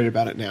frustrated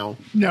about it now.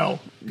 No.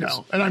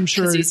 And I'm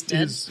sure he's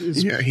dead.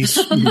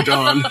 He's moved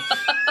on.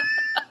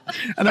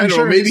 And I'm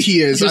sure maybe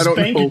he is. His I don't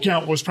bank know.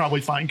 account was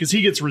probably fine because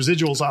he gets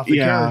residuals off the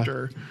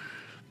character.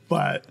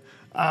 But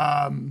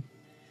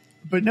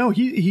no,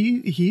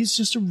 he's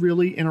just a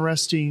really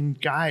interesting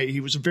guy. He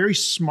was a very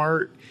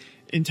smart,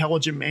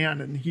 intelligent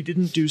man, and he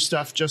didn't do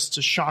stuff just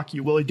to shock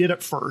you. Well, he did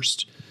at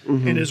first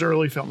in his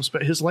early films,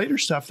 but his later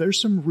stuff, there's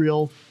some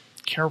real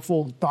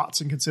careful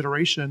thoughts and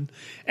consideration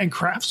and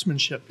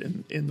craftsmanship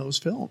in those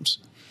films.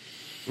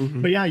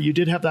 But yeah, you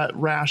did have that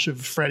rash of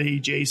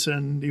Freddy,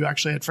 Jason. You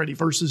actually had Freddy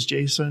versus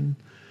Jason.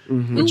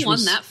 Who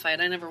won that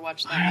fight? I never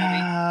watched that movie.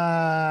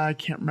 I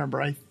can't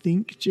remember. I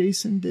think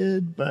Jason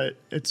did, but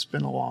it's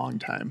been a long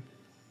time.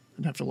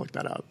 I'd have to look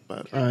that up.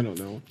 But I don't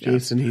know.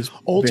 Jason, he's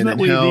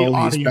ultimately been in hell, the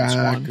audience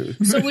won.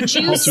 So would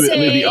you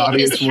say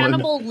is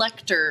Hannibal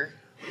Lecter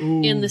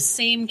in the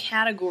same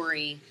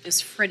category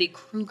as Freddy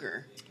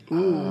Krueger?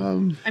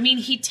 I mean,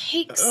 he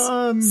takes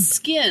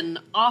skin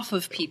off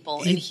of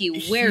people and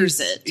he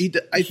wears it.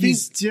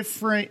 He's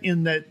different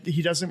in that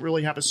he doesn't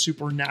really have a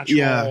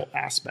supernatural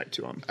aspect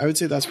to him. I would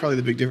say that's probably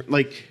the big difference.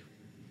 Like,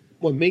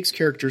 what makes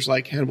characters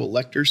like Hannibal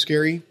Lecter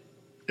scary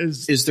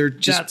is they're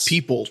just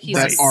people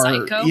that are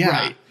psycho.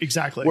 Right,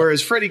 exactly.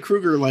 Whereas Freddy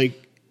Krueger,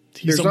 like,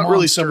 there's not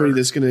really somebody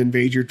that's going to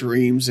invade your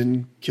dreams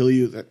and kill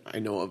you that I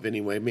know of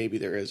anyway. Maybe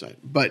there is,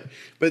 but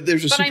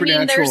there's a supernatural. I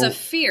mean, there's a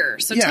fear.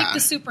 So take the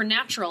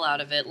supernatural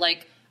out of it.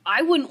 Like,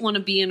 I wouldn't want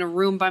to be in a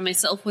room by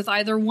myself with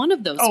either one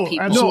of those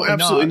people. No,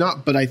 absolutely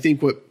not. But I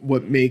think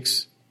what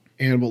makes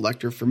Hannibal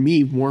Lecter for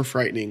me more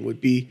frightening would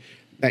be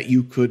that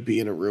you could be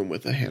in a room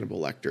with a Hannibal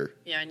Lecter.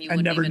 Yeah, and you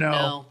wouldn't even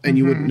know. And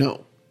you wouldn't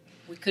know.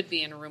 We could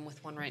be in a room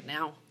with one right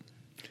now.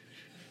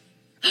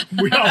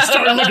 We all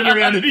started looking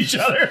around at each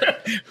other.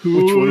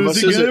 Who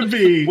is it going to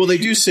be? Well, they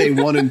do say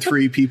 1 in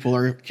 3 people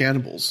are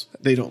cannibals.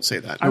 They don't say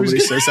that. Nobody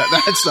says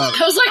that. That's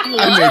not. I was like,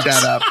 what? I made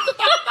that up.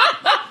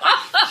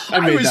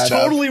 I was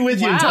totally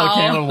with you until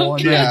cannibal.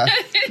 And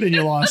then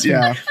you lost me.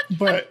 Yeah.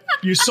 But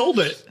you sold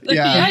it.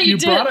 Yeah, you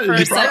did brought it, for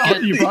a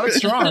second. You brought it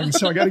strong,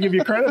 so I got to give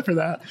you credit for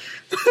that.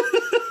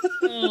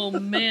 Oh,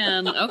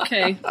 man.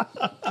 Okay.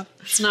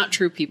 It's not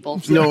true,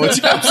 people. No,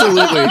 it's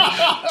absolutely.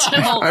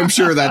 I'm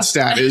sure that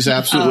stat is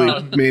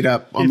absolutely made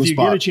up on the spot. If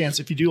you get a chance,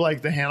 if you do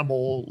like the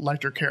Hannibal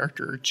Lecter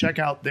character, check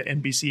out the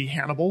NBC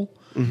Hannibal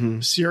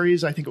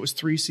series. I think it was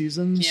 3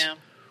 seasons. Yeah.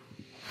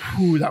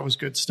 Whew, that was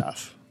good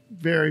stuff.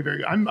 Very,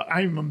 very. I'm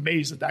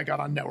amazed that got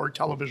on network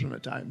television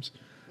at times.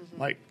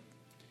 Like,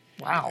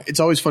 wow. It's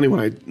always funny when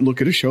I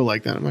look at a show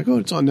like that. I'm like, oh,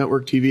 it's on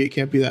network TV. It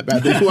can't be that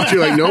bad. Then you watch,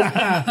 you're like, nope.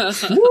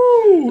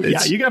 Woo!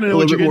 Yeah, you got to know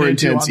what you're getting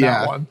into on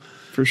that one.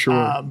 For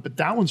sure. But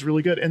that one's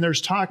really good. And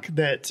there's talk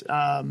that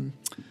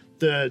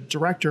the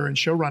director and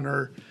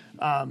showrunner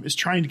is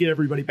trying to get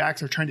everybody back.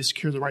 They're trying to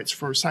secure the rights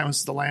for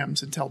Silence of the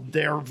Lambs and tell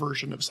their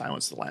version of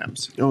Silence of the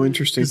Lambs. Oh,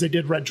 interesting. Because they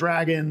did Red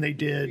Dragon. They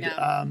did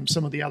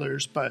some of the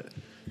others. But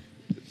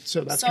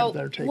so that's kind of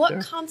their take what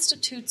there.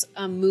 constitutes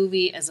a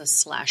movie as a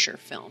slasher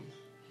film?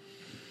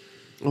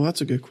 Well,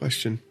 that's a good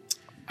question.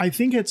 I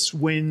think it's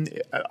when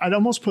I'd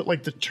almost put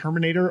like the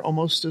Terminator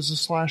almost as a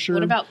slasher.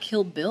 What about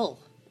Kill Bill?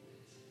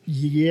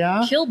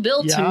 Yeah. Kill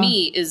Bill to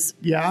me is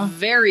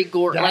very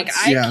gory. Like,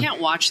 I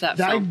can't watch that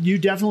film. You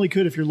definitely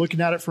could if you're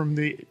looking at it from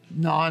the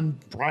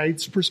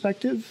non-bride's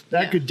perspective.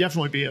 That could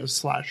definitely be a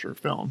slasher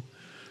film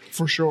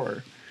for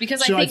sure.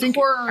 Because I think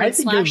horror and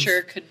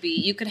slasher could be,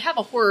 you could have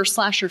a horror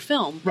slasher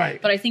film.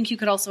 Right. But I think you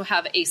could also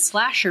have a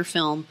slasher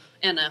film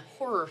and a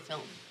horror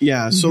film.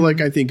 Yeah, so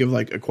like I think of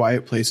like A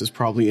Quiet Place is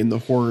probably in the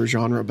horror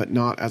genre, but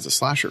not as a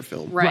slasher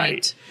film.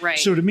 Right.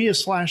 So to me, a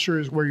slasher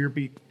is where you're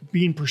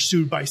being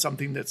pursued by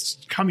something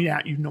that's coming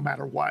at you no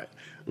matter what.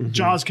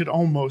 Jaws could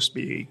almost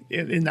be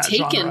in that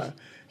genre.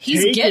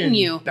 He's getting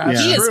you. He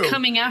true. is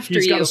coming after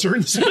He's you. He's got a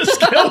certain set of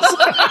skills.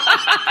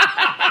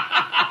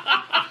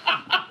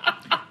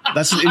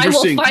 That's an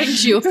interesting. I will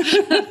find you.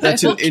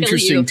 That's an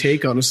interesting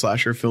take on a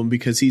slasher film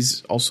because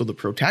he's also the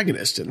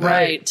protagonist in that.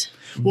 Right.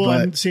 Well,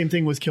 and same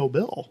thing with Kill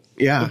Bill.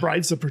 Yeah. The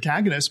bride's the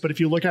protagonist, but if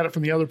you look at it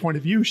from the other point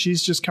of view,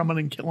 she's just coming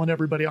and killing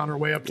everybody on her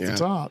way up to the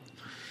top.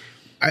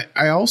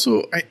 I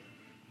also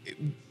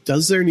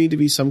does there need to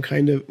be some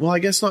kind of, well, I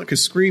guess not,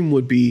 because Scream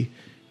would be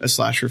a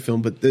slasher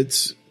film, but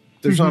there's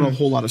not a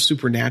whole lot of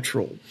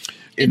supernatural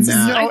in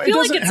that. No, I it feel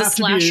like doesn't it's a have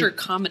to be- slasher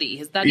comedy.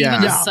 Is that Yeah.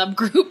 even a Yeah.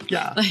 subgroup?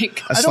 Yeah.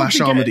 Like A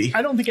slash-omedy.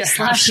 I don't think it has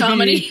slash to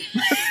comedy, be.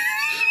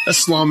 A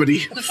slomedy.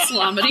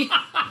 slomedy.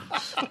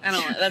 I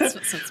don't know.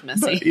 That's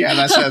messy. Yeah,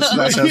 that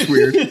sounds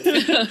weird.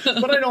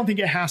 But I don't think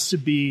it has to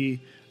be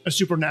a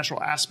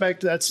supernatural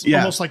aspect. That's Yeah.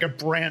 almost like a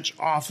branch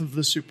off of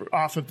the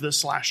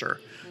slasher.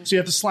 So you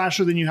have the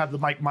slasher, then you have the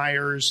Mike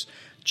Myers,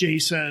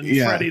 Jason,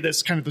 Yeah. Freddy.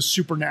 That's kind of the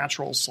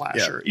supernatural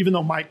slasher. Yeah. Even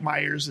though Michael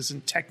Myers,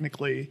 isn't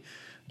technically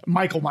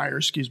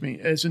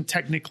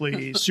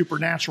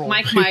supernatural.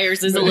 Mike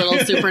Myers is a little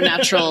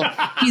supernatural.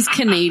 He's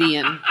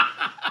Canadian.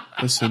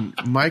 Listen,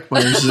 Mike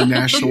Myers is a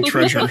national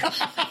treasure,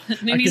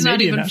 And he's not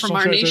Canadian even from national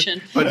our treasure.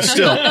 nation. but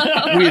still,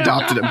 we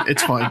adopted him.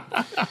 It's fine.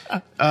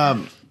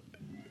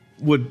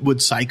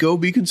 Would Psycho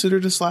be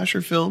considered a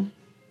slasher film?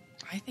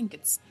 I think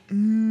it's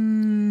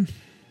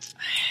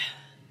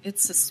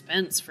it's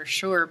suspense for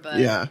sure, but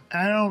Yeah.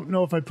 I don't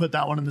know if I'd put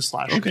that one in the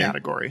slasher Okay.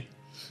 category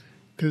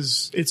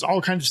because it's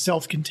all kind of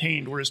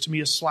self-contained. Whereas to me,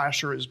 a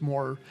slasher is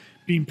more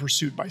being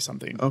pursued by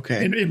something.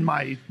 Okay. In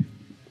my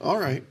All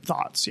right.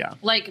 thoughts, yeah.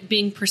 like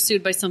being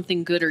pursued by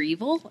something good or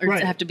evil, or does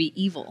Right. it have to be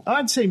evil?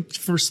 I'd say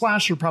for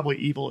slasher, probably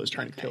evil is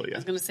trying to kill you. I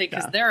was going to say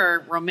because Yeah. there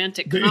are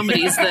romantic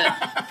comedies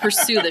that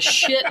pursue the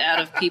shit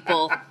out of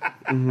people,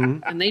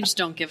 and they just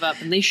don't give up,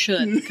 and they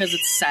should because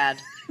it's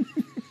sad.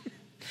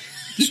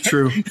 It's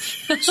true.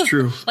 It's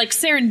true. Like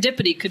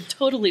Serendipity could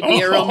totally be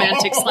a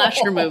romantic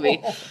slasher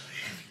movie.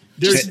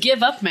 Just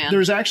give up, man.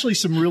 There's actually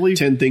some really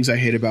 10 Things I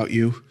Hate About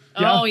You.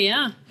 Oh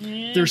yeah.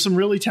 Yeah. there's some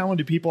really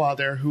talented people out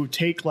there who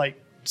take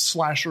like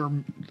slasher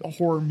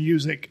horror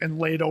music and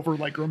lay it over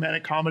like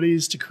romantic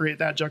comedies to create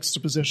that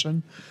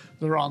juxtaposition.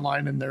 They're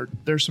online and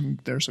there's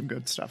some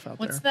good stuff out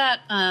What's there.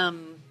 that?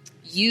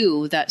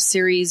 That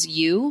series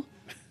You.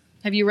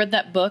 Have you read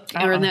that book?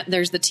 Or in that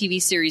there's the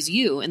TV series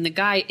You, and the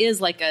guy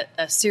is like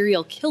a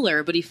serial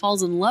killer, but he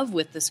falls in love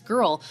with this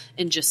girl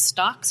and just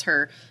stalks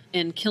her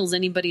and kills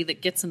anybody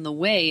that gets in the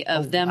way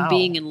of them wow.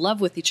 being in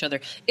love with each other.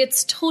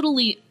 It's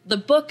totally, the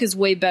book is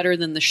way better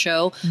than the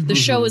show. The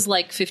show is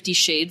like 50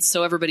 Shades,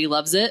 so everybody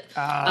loves it.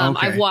 okay.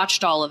 I've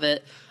watched all of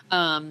it.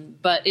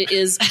 But it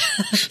is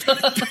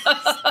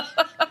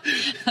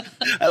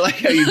I like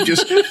how you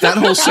just, that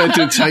whole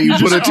sentence, how you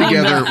put it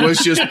together was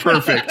just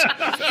perfect.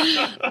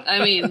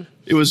 I mean,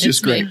 It was just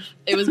it's me. great.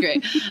 It was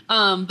great.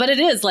 But it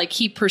is like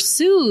he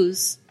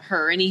pursues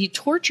her and he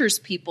tortures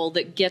people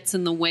that gets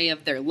in the way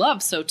of their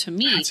love. So to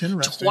me, That's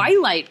interesting.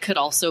 Twilight could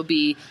also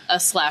be a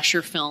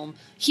slasher film.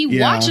 He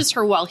Yeah. watches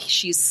her while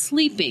she's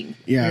sleeping.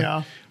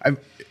 Yeah.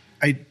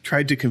 I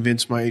tried to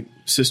convince my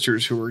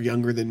sisters who were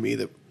younger than me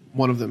that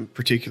one of them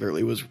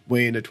particularly was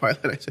way into Twilight.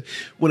 I said,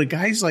 when a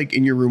guy's like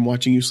in your room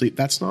watching you sleep,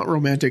 that's not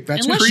romantic.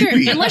 That's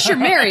creepy. Unless you're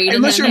married. and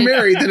Unless then you're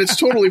married, then it's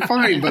totally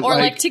fine. But or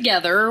like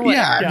together or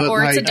whatever. yeah, but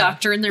or it's a like,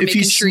 doctor and they're if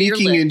making he's sure you're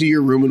sneaking lit. into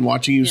your room and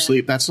watching you Yeah.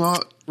 sleep, that's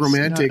not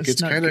romantic. it's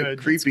It's not kind of good.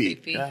 It's creepy.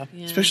 Creepy. Yeah.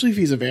 Yeah. Especially if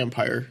he's a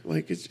vampire.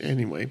 Like, it's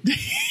anyway.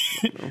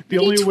 The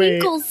only way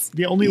twinkles.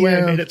 I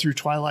Yeah. made it through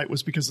Twilight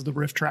was because of the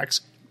Riff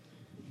Tracks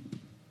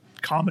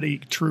comedy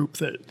troupe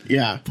that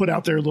Yeah. put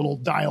out their little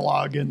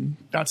dialogue, and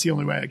that's the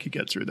only way I could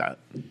get through that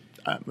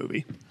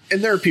movie.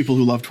 And there are people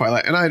who love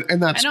Twilight,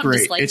 and that's I don't great.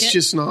 dislike It's it.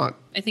 just not.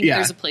 I think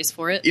there's a place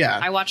for it. Yeah.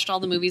 I watched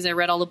all the movies. I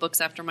read all the books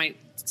after my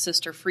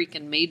sister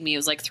freaking made me. It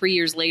was like 3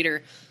 years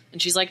later.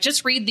 And she's like,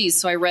 just read these.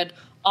 So I read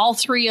all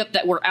three up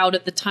that were out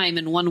at the time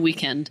in one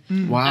weekend.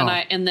 Wow.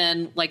 And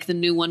then like the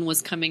new one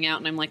was coming out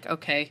and I'm like,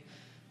 okay,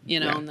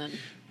 Yeah. and then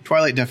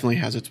Twilight definitely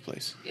has its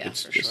place. Yeah,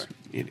 It's for just,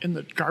 sure. In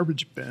the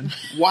garbage bin.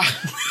 Wow.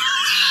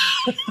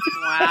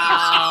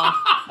 wow.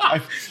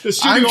 The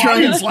studio trying-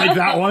 audience like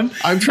that one.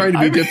 I'm trying to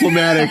be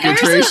diplomatic, and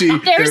There's Tracy.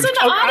 an there's-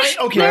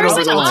 Okay,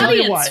 there's I'll an tell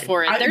you audience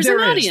for it. There's an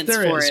audience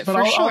for it, but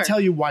for I'll sure. tell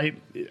you why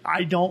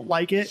I don't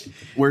like it.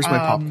 Where's my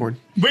popcorn?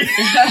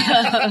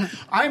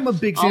 I'm a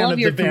big All fan of of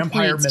your the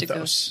vampire complaints to go.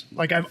 mythos.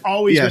 Like I've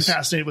always Yes. been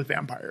fascinated with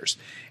vampires.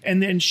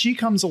 And then she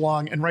comes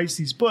along and writes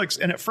these books,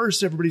 and at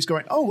first everybody's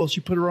going, "Oh, well,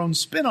 she put her own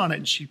spin on it,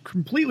 and she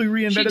completely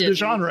reinvented the didn't.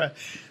 genre."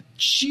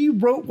 She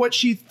wrote what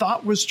she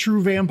thought was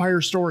true vampire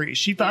stories.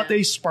 She thought Yeah.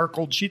 they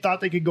sparkled. She thought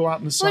they could go out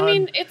in the sun. Well, I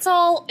mean, it's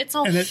all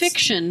And it's-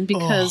 fiction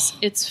because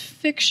it's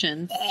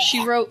fiction.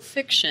 She wrote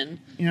fiction.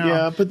 you know,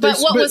 Yeah, but But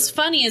there's, what was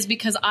funny is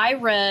because I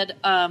read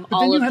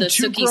all you of had the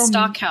two Sookie grown-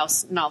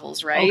 Stockhouse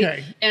novels, right?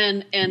 Okay.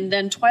 And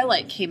then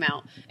Twilight came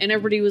out, and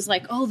everybody was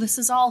like, "Oh, this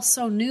is all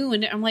so new."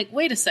 And I'm like,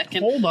 "Wait a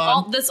second, Hold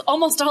on.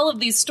 almost all of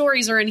these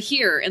stories are in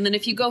here." And then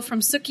if you go from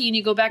Sookie and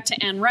you go back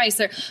to Anne Rice,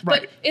 there,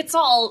 Right. but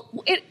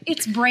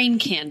it's brain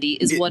candy,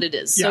 is what it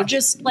is. So yeah.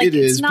 just like It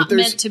it's is, but not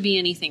there's- meant to be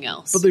anything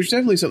else. But there's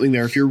definitely something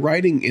there. If you're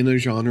writing in a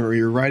genre or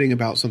you're writing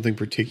about something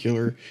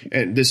particular,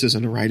 and this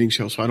isn't a writing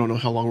show, so I don't know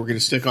how long we're going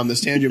to stick on this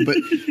tangent,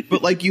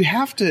 but like you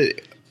have to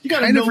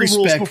gotta kind know of the rules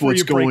respect before what's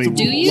you break the going.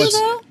 Do you what's,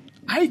 though?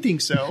 I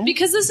think so.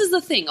 Because this is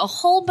the thing. A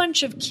whole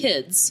bunch of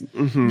kids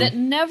Mm-hmm. that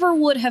never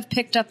would have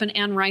picked up an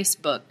Anne Rice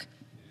book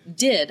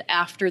did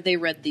after they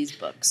read these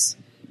books.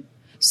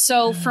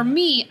 So for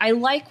me, I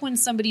like when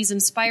somebody's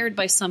inspired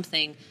by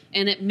something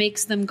and it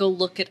makes them go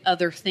look at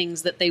other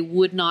things that they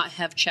would not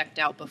have checked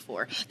out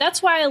before.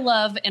 That's why I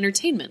love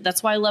entertainment.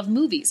 That's why I love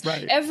movies.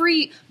 Right.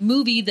 Every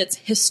movie that's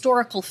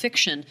historical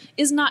fiction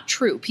is not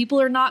true.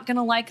 People are not going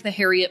to like the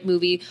Harriet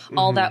movie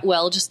all that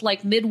well. Just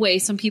like Midway,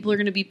 some people are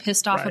going to be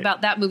pissed off Right.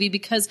 about that movie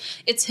because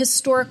it's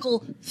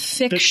historical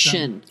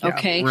fiction. Yeah.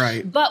 Okay.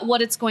 Right. But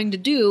what it's going to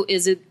do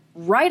is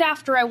right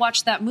after I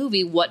watched that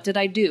movie, what did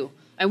I do?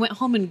 I went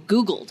home and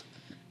Googled.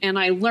 And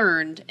I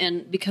learned,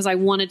 and because I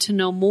wanted to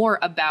know more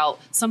about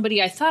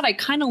somebody I thought I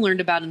kind of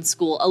learned about in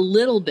school a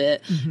little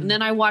bit, and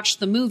then I watched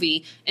the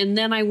movie, and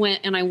then I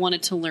went and I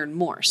wanted to learn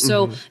more.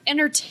 So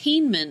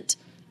entertainment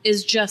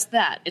is just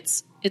that.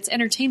 It's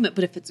entertainment,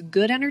 but if it's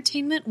good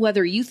entertainment,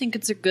 whether you think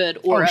it's a good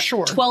or Oh, a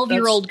sure.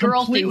 12-year-old That's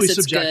girl completely thinks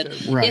it's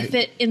subjective. good, Right. if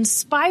it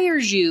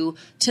inspires you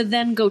to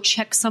then go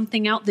check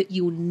something out that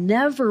you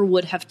never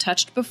would have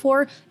touched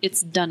before,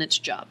 it's done its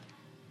job.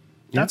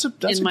 That's a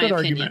In my good opinion.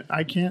 argument.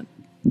 I can't.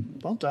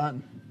 Well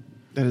done.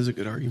 That is a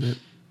good argument.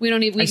 We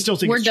don't even. I still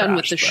think we're it's done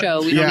trash, with the but-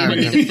 show. We Yeah, don't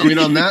even need to I mean,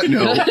 on that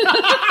note,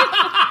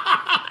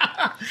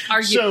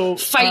 argue. So,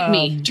 Fight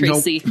me,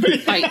 Tracy.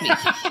 Fight me.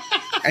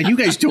 and you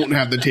guys don't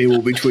have the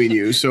table between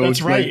you, so That's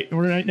it's right. like,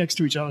 We're right next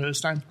to each other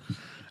this time.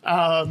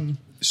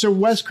 So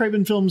Wes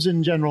Craven films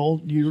in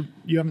general, you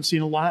haven't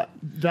seen a lot.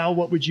 Val,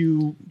 what would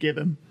you give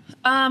him?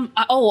 Him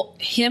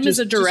as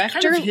a Just kind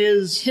director, of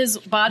his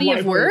body life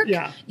of work,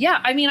 work. yeah.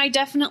 I mean, I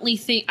definitely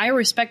think I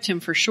respect him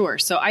for sure.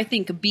 So I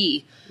think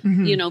B.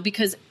 You know,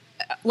 because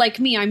like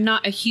me, I'm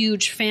not a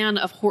huge fan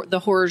of the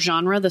horror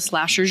genre, the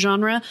slasher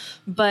genre,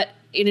 but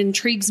it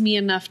intrigues me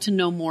enough to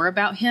know more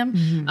about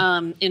him.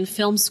 In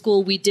film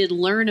school, we did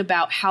learn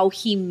about how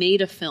he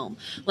made a film,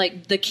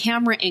 like the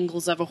camera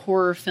angles of a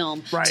horror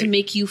film Right. to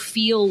make you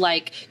feel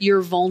like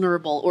you're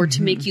vulnerable or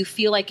to make you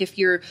feel like if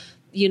you're,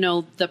 you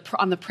know,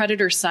 on the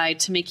predator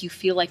side, to make you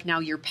feel like now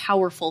you're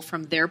powerful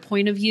from their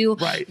point of view.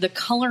 Right. The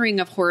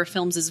coloring of horror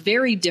films is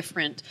very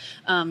different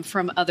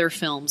from other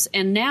films.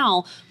 And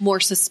now more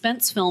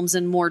suspense films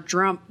and more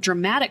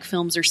dramatic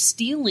films are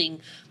stealing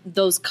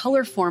those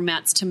color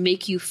formats to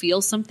make you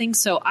feel something.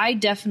 So I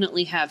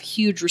definitely have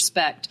huge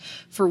respect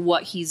for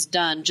what he's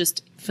done,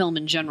 just film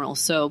in general.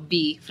 So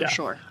B for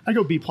sure. I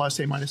go B plus,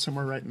 A minus,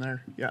 somewhere right in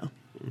there. Yeah.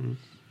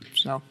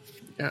 So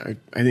yeah,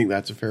 I think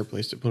that's a fair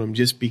place to put him,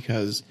 just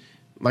because,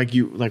 like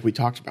we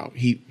talked about,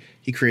 he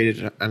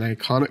created an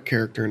iconic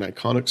character, an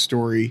iconic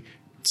story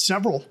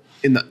several.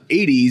 in the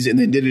 80s, and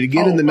then did it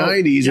again in the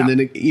 90s, yeah. and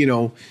then, you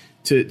know,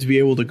 to be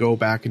able to go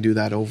back and do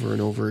that over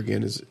and over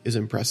again is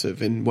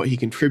impressive, and what he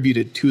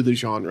contributed to the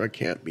genre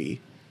can't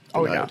be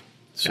denied. Oh, yeah.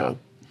 So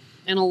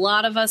And a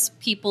lot of us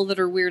people that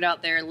are weird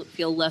out there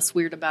feel less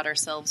weird about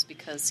ourselves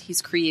because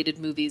he's created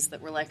movies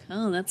that we're like,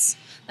 oh,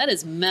 that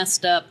is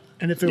messed up.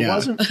 And if it Yeah.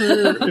 wasn't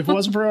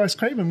for Wes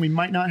Craven, we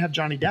might not have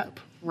Johnny Depp.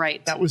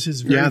 Right. That was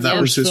his very yeah, that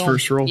was his film.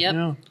 first role. Yep.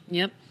 Yeah.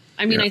 Yep.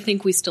 I mean, Yeah. I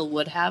think we still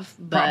would have,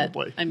 but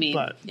Probably. I mean,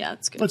 But yeah,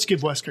 it's good. Let's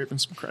give Wes Craven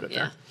some credit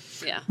yeah.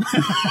 there. Yeah.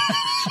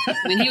 I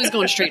mean, he was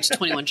going straight to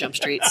 21 Jump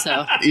Street,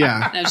 so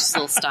Yeah. that was just a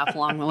little stop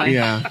along the way.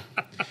 Yeah.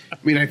 I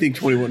mean, I think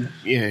 21.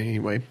 Yeah.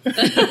 Anyway,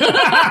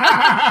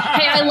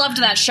 Hey, I loved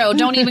that show.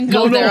 Don't even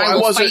go there. I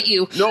will wasn't. fight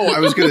you. No, I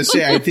was going to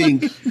say, I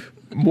think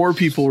more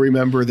people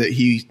remember that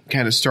he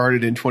kind of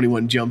started in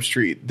 21 Jump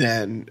Street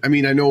than, I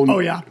mean, I know. Oh,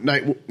 yeah.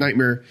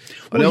 Nightmare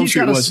on Well, Elm he's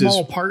Street got a was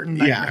small his part in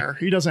yeah. Nightmare.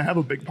 He doesn't have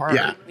a big part.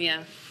 Yeah.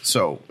 Yeah.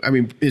 So, I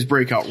mean, his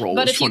breakout role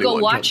But was if you 21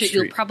 go watch Jump it,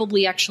 you'll Street.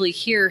 probably actually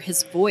hear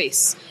his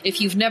voice.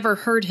 If you've never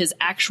heard his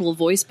actual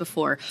voice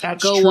before,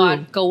 That's go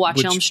true. watch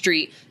Which Elm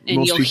Street, and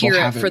most you'll people hear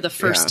it haven't, for the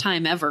first yeah.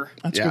 time ever.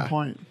 That's a Yeah. good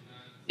point.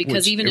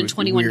 Because Which even it in would be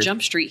 21 weird.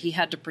 Jump Street, he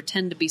had to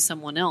pretend to be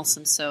someone else,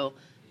 and so,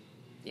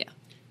 yeah.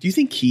 Do you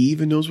think he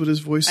even knows what his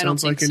voice I don't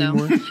sounds think like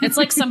so. anymore? It's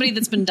like somebody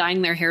that's been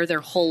dyeing their hair their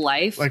whole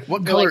life. Like,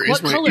 what They're color is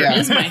what my- color yeah.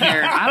 is my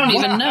hair? I don't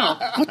even know.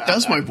 What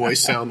does my voice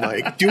sound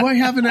like? Do I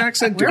have an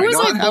accent? Do Where was I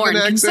not I have born?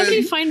 an Can accent?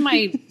 somebody find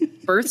my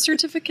birth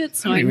certificate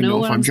so I don't even know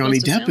what if I'm Johnny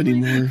supposed to Depp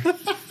sound like?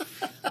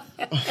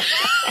 anymore.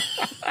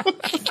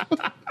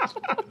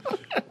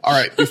 All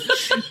right.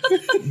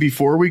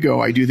 Before we go,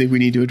 I do think we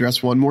need to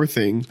address one more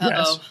thing.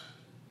 Uh-oh.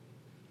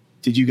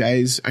 Did you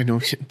guys, I know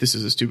this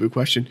is a stupid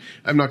question.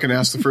 I'm not going to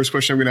ask the first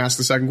question. I'm going to ask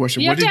the second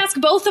question. You have to ask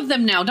both of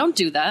them now. Don't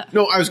do that.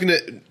 No, I was going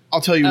to,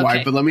 I'll tell you why,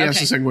 Okay, but let me ask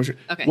okay, the second question.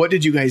 okay. What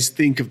did you guys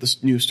think of the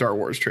new Star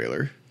Wars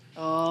trailer?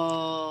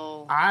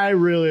 Oh. I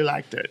really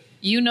liked it.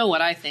 You know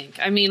what I think.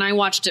 I mean, I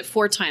watched it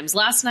 4 times.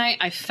 Last night,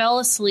 I fell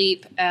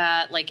asleep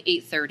at like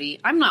 8:30.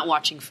 I'm not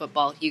watching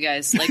football, you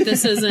guys. Like,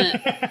 this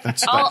isn't...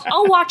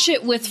 I'll watch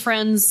it with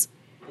friends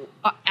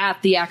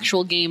at the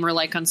actual game or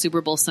like on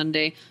Super Bowl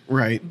Sunday.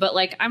 Right. But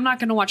like, I'm not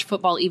going to watch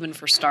football even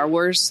for Star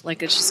Wars.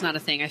 Like, it's just not a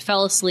thing. I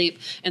fell asleep,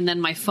 and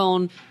then my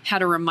phone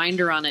had a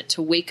reminder on it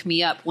to wake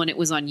me up when it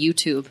was on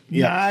YouTube.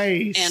 Yeah.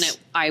 Nice. And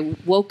I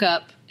woke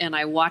up and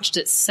I watched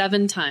it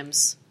 7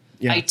 times.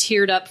 Yeah. I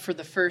teared up for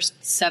the first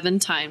 7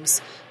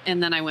 times,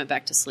 and then I went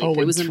back to sleep. Oh, it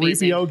when was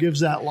amazing. 3PO gives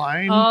that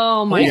line.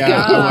 Oh my Yeah.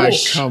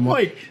 gosh! Oh, come on.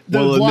 Like the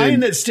Well, and line then-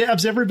 that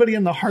stabs everybody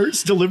in the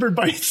heart's delivered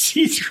by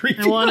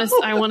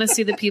C3PO. I want to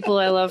see the people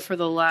I love for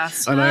the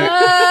last. And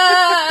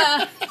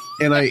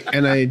I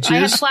I had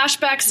just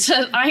flashbacks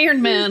to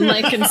Iron Man,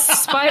 like in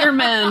Spider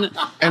Man.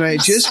 and I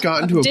just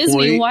gotten to a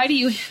Disney, point why do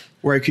you?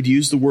 where I could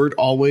use the word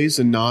always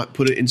and not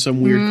put it in some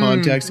weird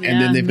context, and yeah.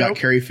 then they've got Nope.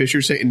 Carrie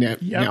Fisher saying,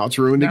 now it's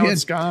ruined Now again.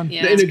 it's gone.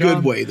 Yeah. In It's a good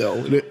gone. way, though.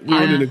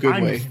 Ruined in a good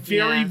I'm way. very,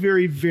 Yeah.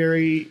 very,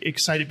 very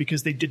excited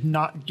because they did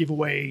not give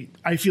away.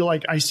 I feel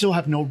like I still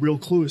have no real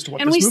clue as to what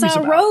And this we movie's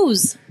saw about.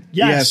 Rose.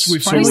 Yes, Yes, we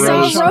so finally We got a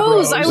Rose- shot of saw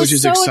Rose. I was which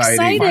is so exciting.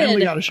 Finally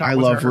excited. got a shot I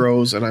with love her.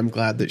 Rose, and I'm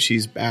glad that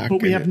she's back.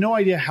 But we in have it. no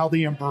idea how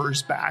the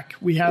Emperor's back.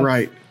 We have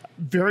Right.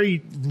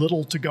 very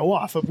little to go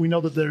off of. We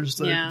know that there's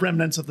the Yeah.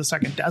 remnants of the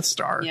second Death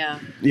Star. Yeah,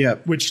 Yeah.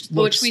 Which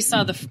looks which we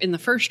saw in the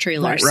first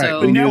trailer. right. Right, So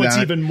But we now knew it's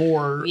that. even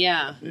more.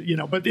 Yeah. You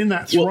know, but in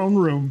that throne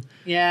room,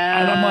 yeah,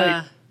 and I'm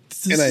like,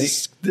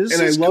 this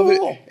and I is love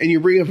cool. it. And you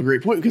bring up a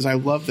great point because I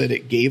love that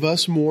it gave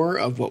us more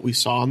of what we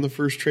saw in the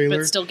first trailer,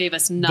 but still gave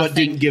us nothing. but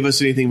didn't give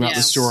us anything about the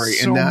Yes. story,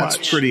 So and that's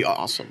much. pretty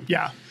awesome.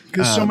 Yeah,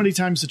 because so many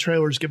times the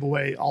trailers give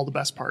away all the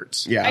best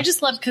parts. Yeah, I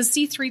just love because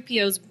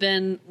C-3PO's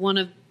been one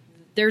of.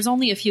 There's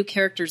only a few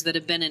characters that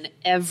have been in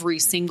every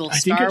single I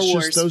think Star it's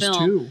Wars just those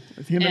film.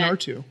 two, him and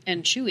R2.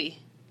 and Chewie.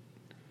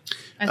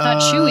 I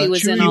thought Chewie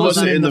was in Chewie all of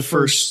wasn't them. in the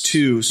first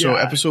two. So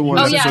Yeah. episode 1,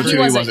 Oh episode yeah, 2, he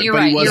wasn't. You're but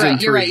right. he was You're in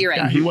right. You're right. 3. You're right.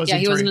 Yeah, he was in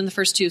he wasn't 3. in the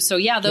first 2. So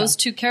yeah, those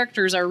two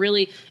characters are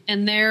really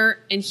and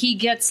he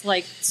gets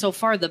like so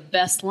far the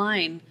best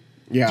line.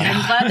 Yeah.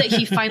 I'm glad that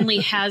he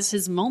finally has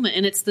his moment,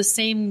 and it's the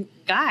same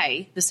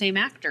guy, the same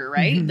actor,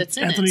 right? That's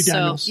in Anthony it.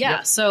 Daniels. So yeah,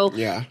 Yep. so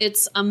Yeah.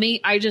 it's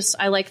amazing.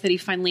 I like that he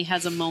finally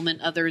has a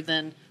moment other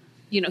than,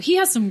 he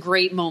has some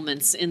great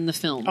moments in the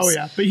films. Oh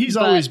yeah, but he's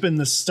always been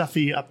the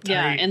stuffy, uptight.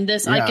 Yeah, and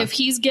this Yeah. like if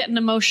he's getting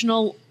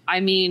emotional,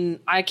 I mean,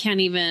 I can't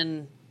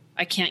even.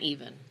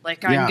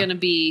 Like Yeah. I'm gonna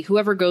be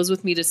whoever goes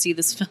with me to see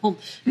this film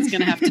is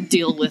gonna have to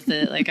deal with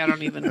it. Like I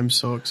don't even. I'm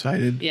so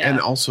excited, Yeah. and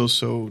also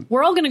so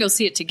We're all gonna go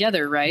see it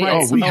together, right? Right.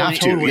 At Oh, some we have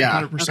point? to. Totally, Yeah.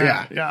 100%.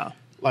 Okay. Yeah.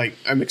 like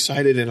I'm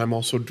excited, and I'm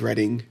also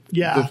dreading.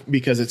 Yeah.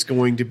 because it's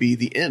going to be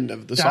the end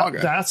of the saga.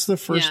 That's the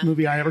first Yeah.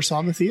 movie I ever saw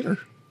in the theater.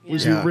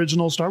 Was Yeah. the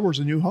original Star Wars: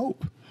 A New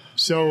Hope.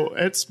 So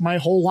it's my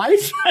whole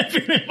life I've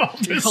been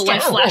involved in Whole Star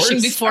life flashing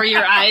Wars. before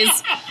your eyes.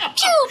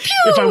 Pew pew.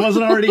 If I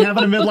wasn't already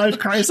having a midlife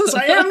crisis,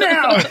 I am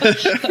now.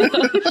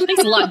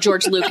 Thanks a lot,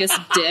 George Lucas,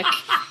 dick.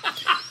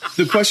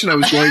 The question I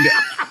was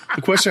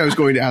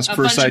going to ask A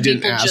first, bunch I of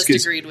didn't people ask just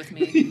is, agreed with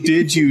me.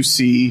 did you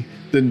see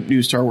the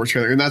new Star Wars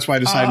trailer? And that's why I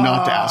decided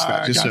not to ask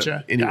that. Just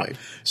Gotcha. anyway. Yeah.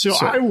 So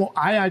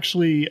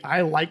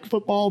I like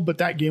football, but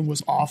that game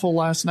was awful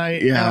last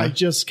night. Yeah. And I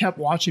just kept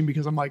watching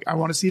because I'm like, I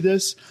want to see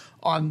this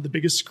on the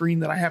biggest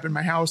screen that I have in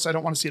my house. I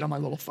don't want to see it on my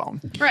little phone.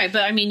 Right,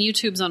 but I mean,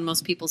 YouTube's on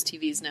most people's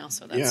TVs now,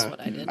 so that's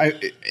what I did.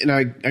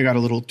 I got a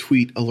little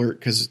tweet alert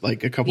because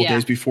like a couple Yeah.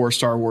 days before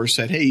Star Wars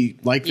said, "Hey,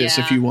 like this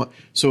if Yeah. you want."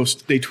 So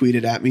they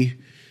tweeted at me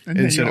And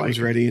and then said you it was liked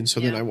it. ready, and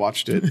so then Yeah. I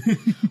watched it.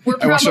 We're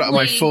I watched it on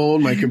my probably-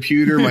 phone, my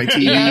computer, my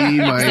TV,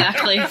 my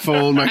Exactly.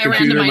 phone, my I ran to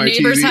computer, my my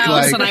neighbor's TV.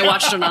 house like, and I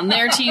watched it on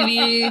their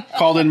TV.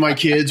 called in my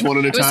kids one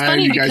at a It was time.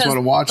 funny You guys because want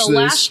to watch the this?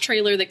 last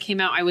trailer that came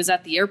out, I was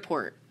at the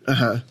airport.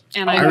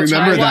 And I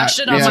remember watched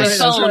that. it on Yeah. my That's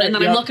phone, right, and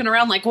then yeah. I'm looking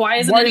around like, why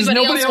isn't Why is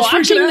anybody nobody else else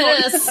watching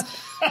freaking out? this?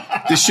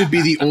 This should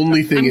be the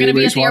only thing I'm going to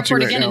be anybody's at the watching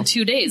airport right again now. in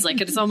 2 days.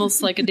 Like it's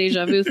almost like a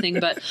deja vu thing.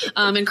 But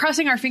and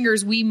crossing our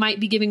fingers, we might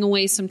be giving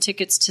away some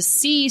tickets to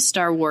see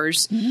Star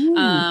Wars.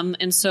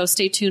 And so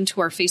stay tuned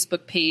to our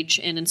Facebook page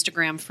and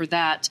Instagram for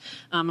that.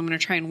 I'm going to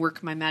try and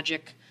work my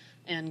magic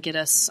and get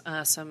us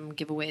some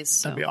giveaways.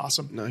 So. That'd be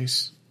awesome.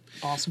 Nice.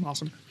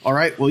 Awesome. All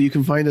right. Well, you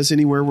can find us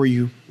anywhere where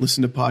you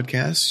listen to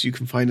podcasts. You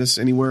can find us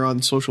anywhere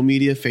on social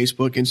media,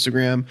 Facebook,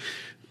 Instagram,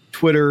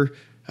 Twitter.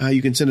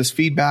 You can send us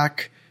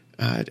feedback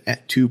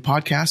to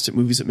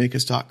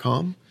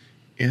podcast@moviesthatmakeus.com.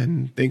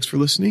 And thanks for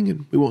listening,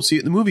 and we won't see it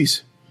in the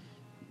movies.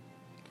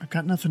 I've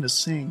got nothing to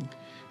sing.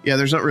 Yeah,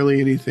 there's not really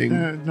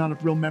anything. Not a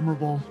real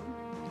memorable.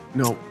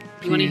 No.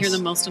 You want to hear piece. the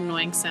most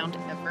annoying sound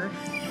ever?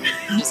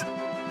 Just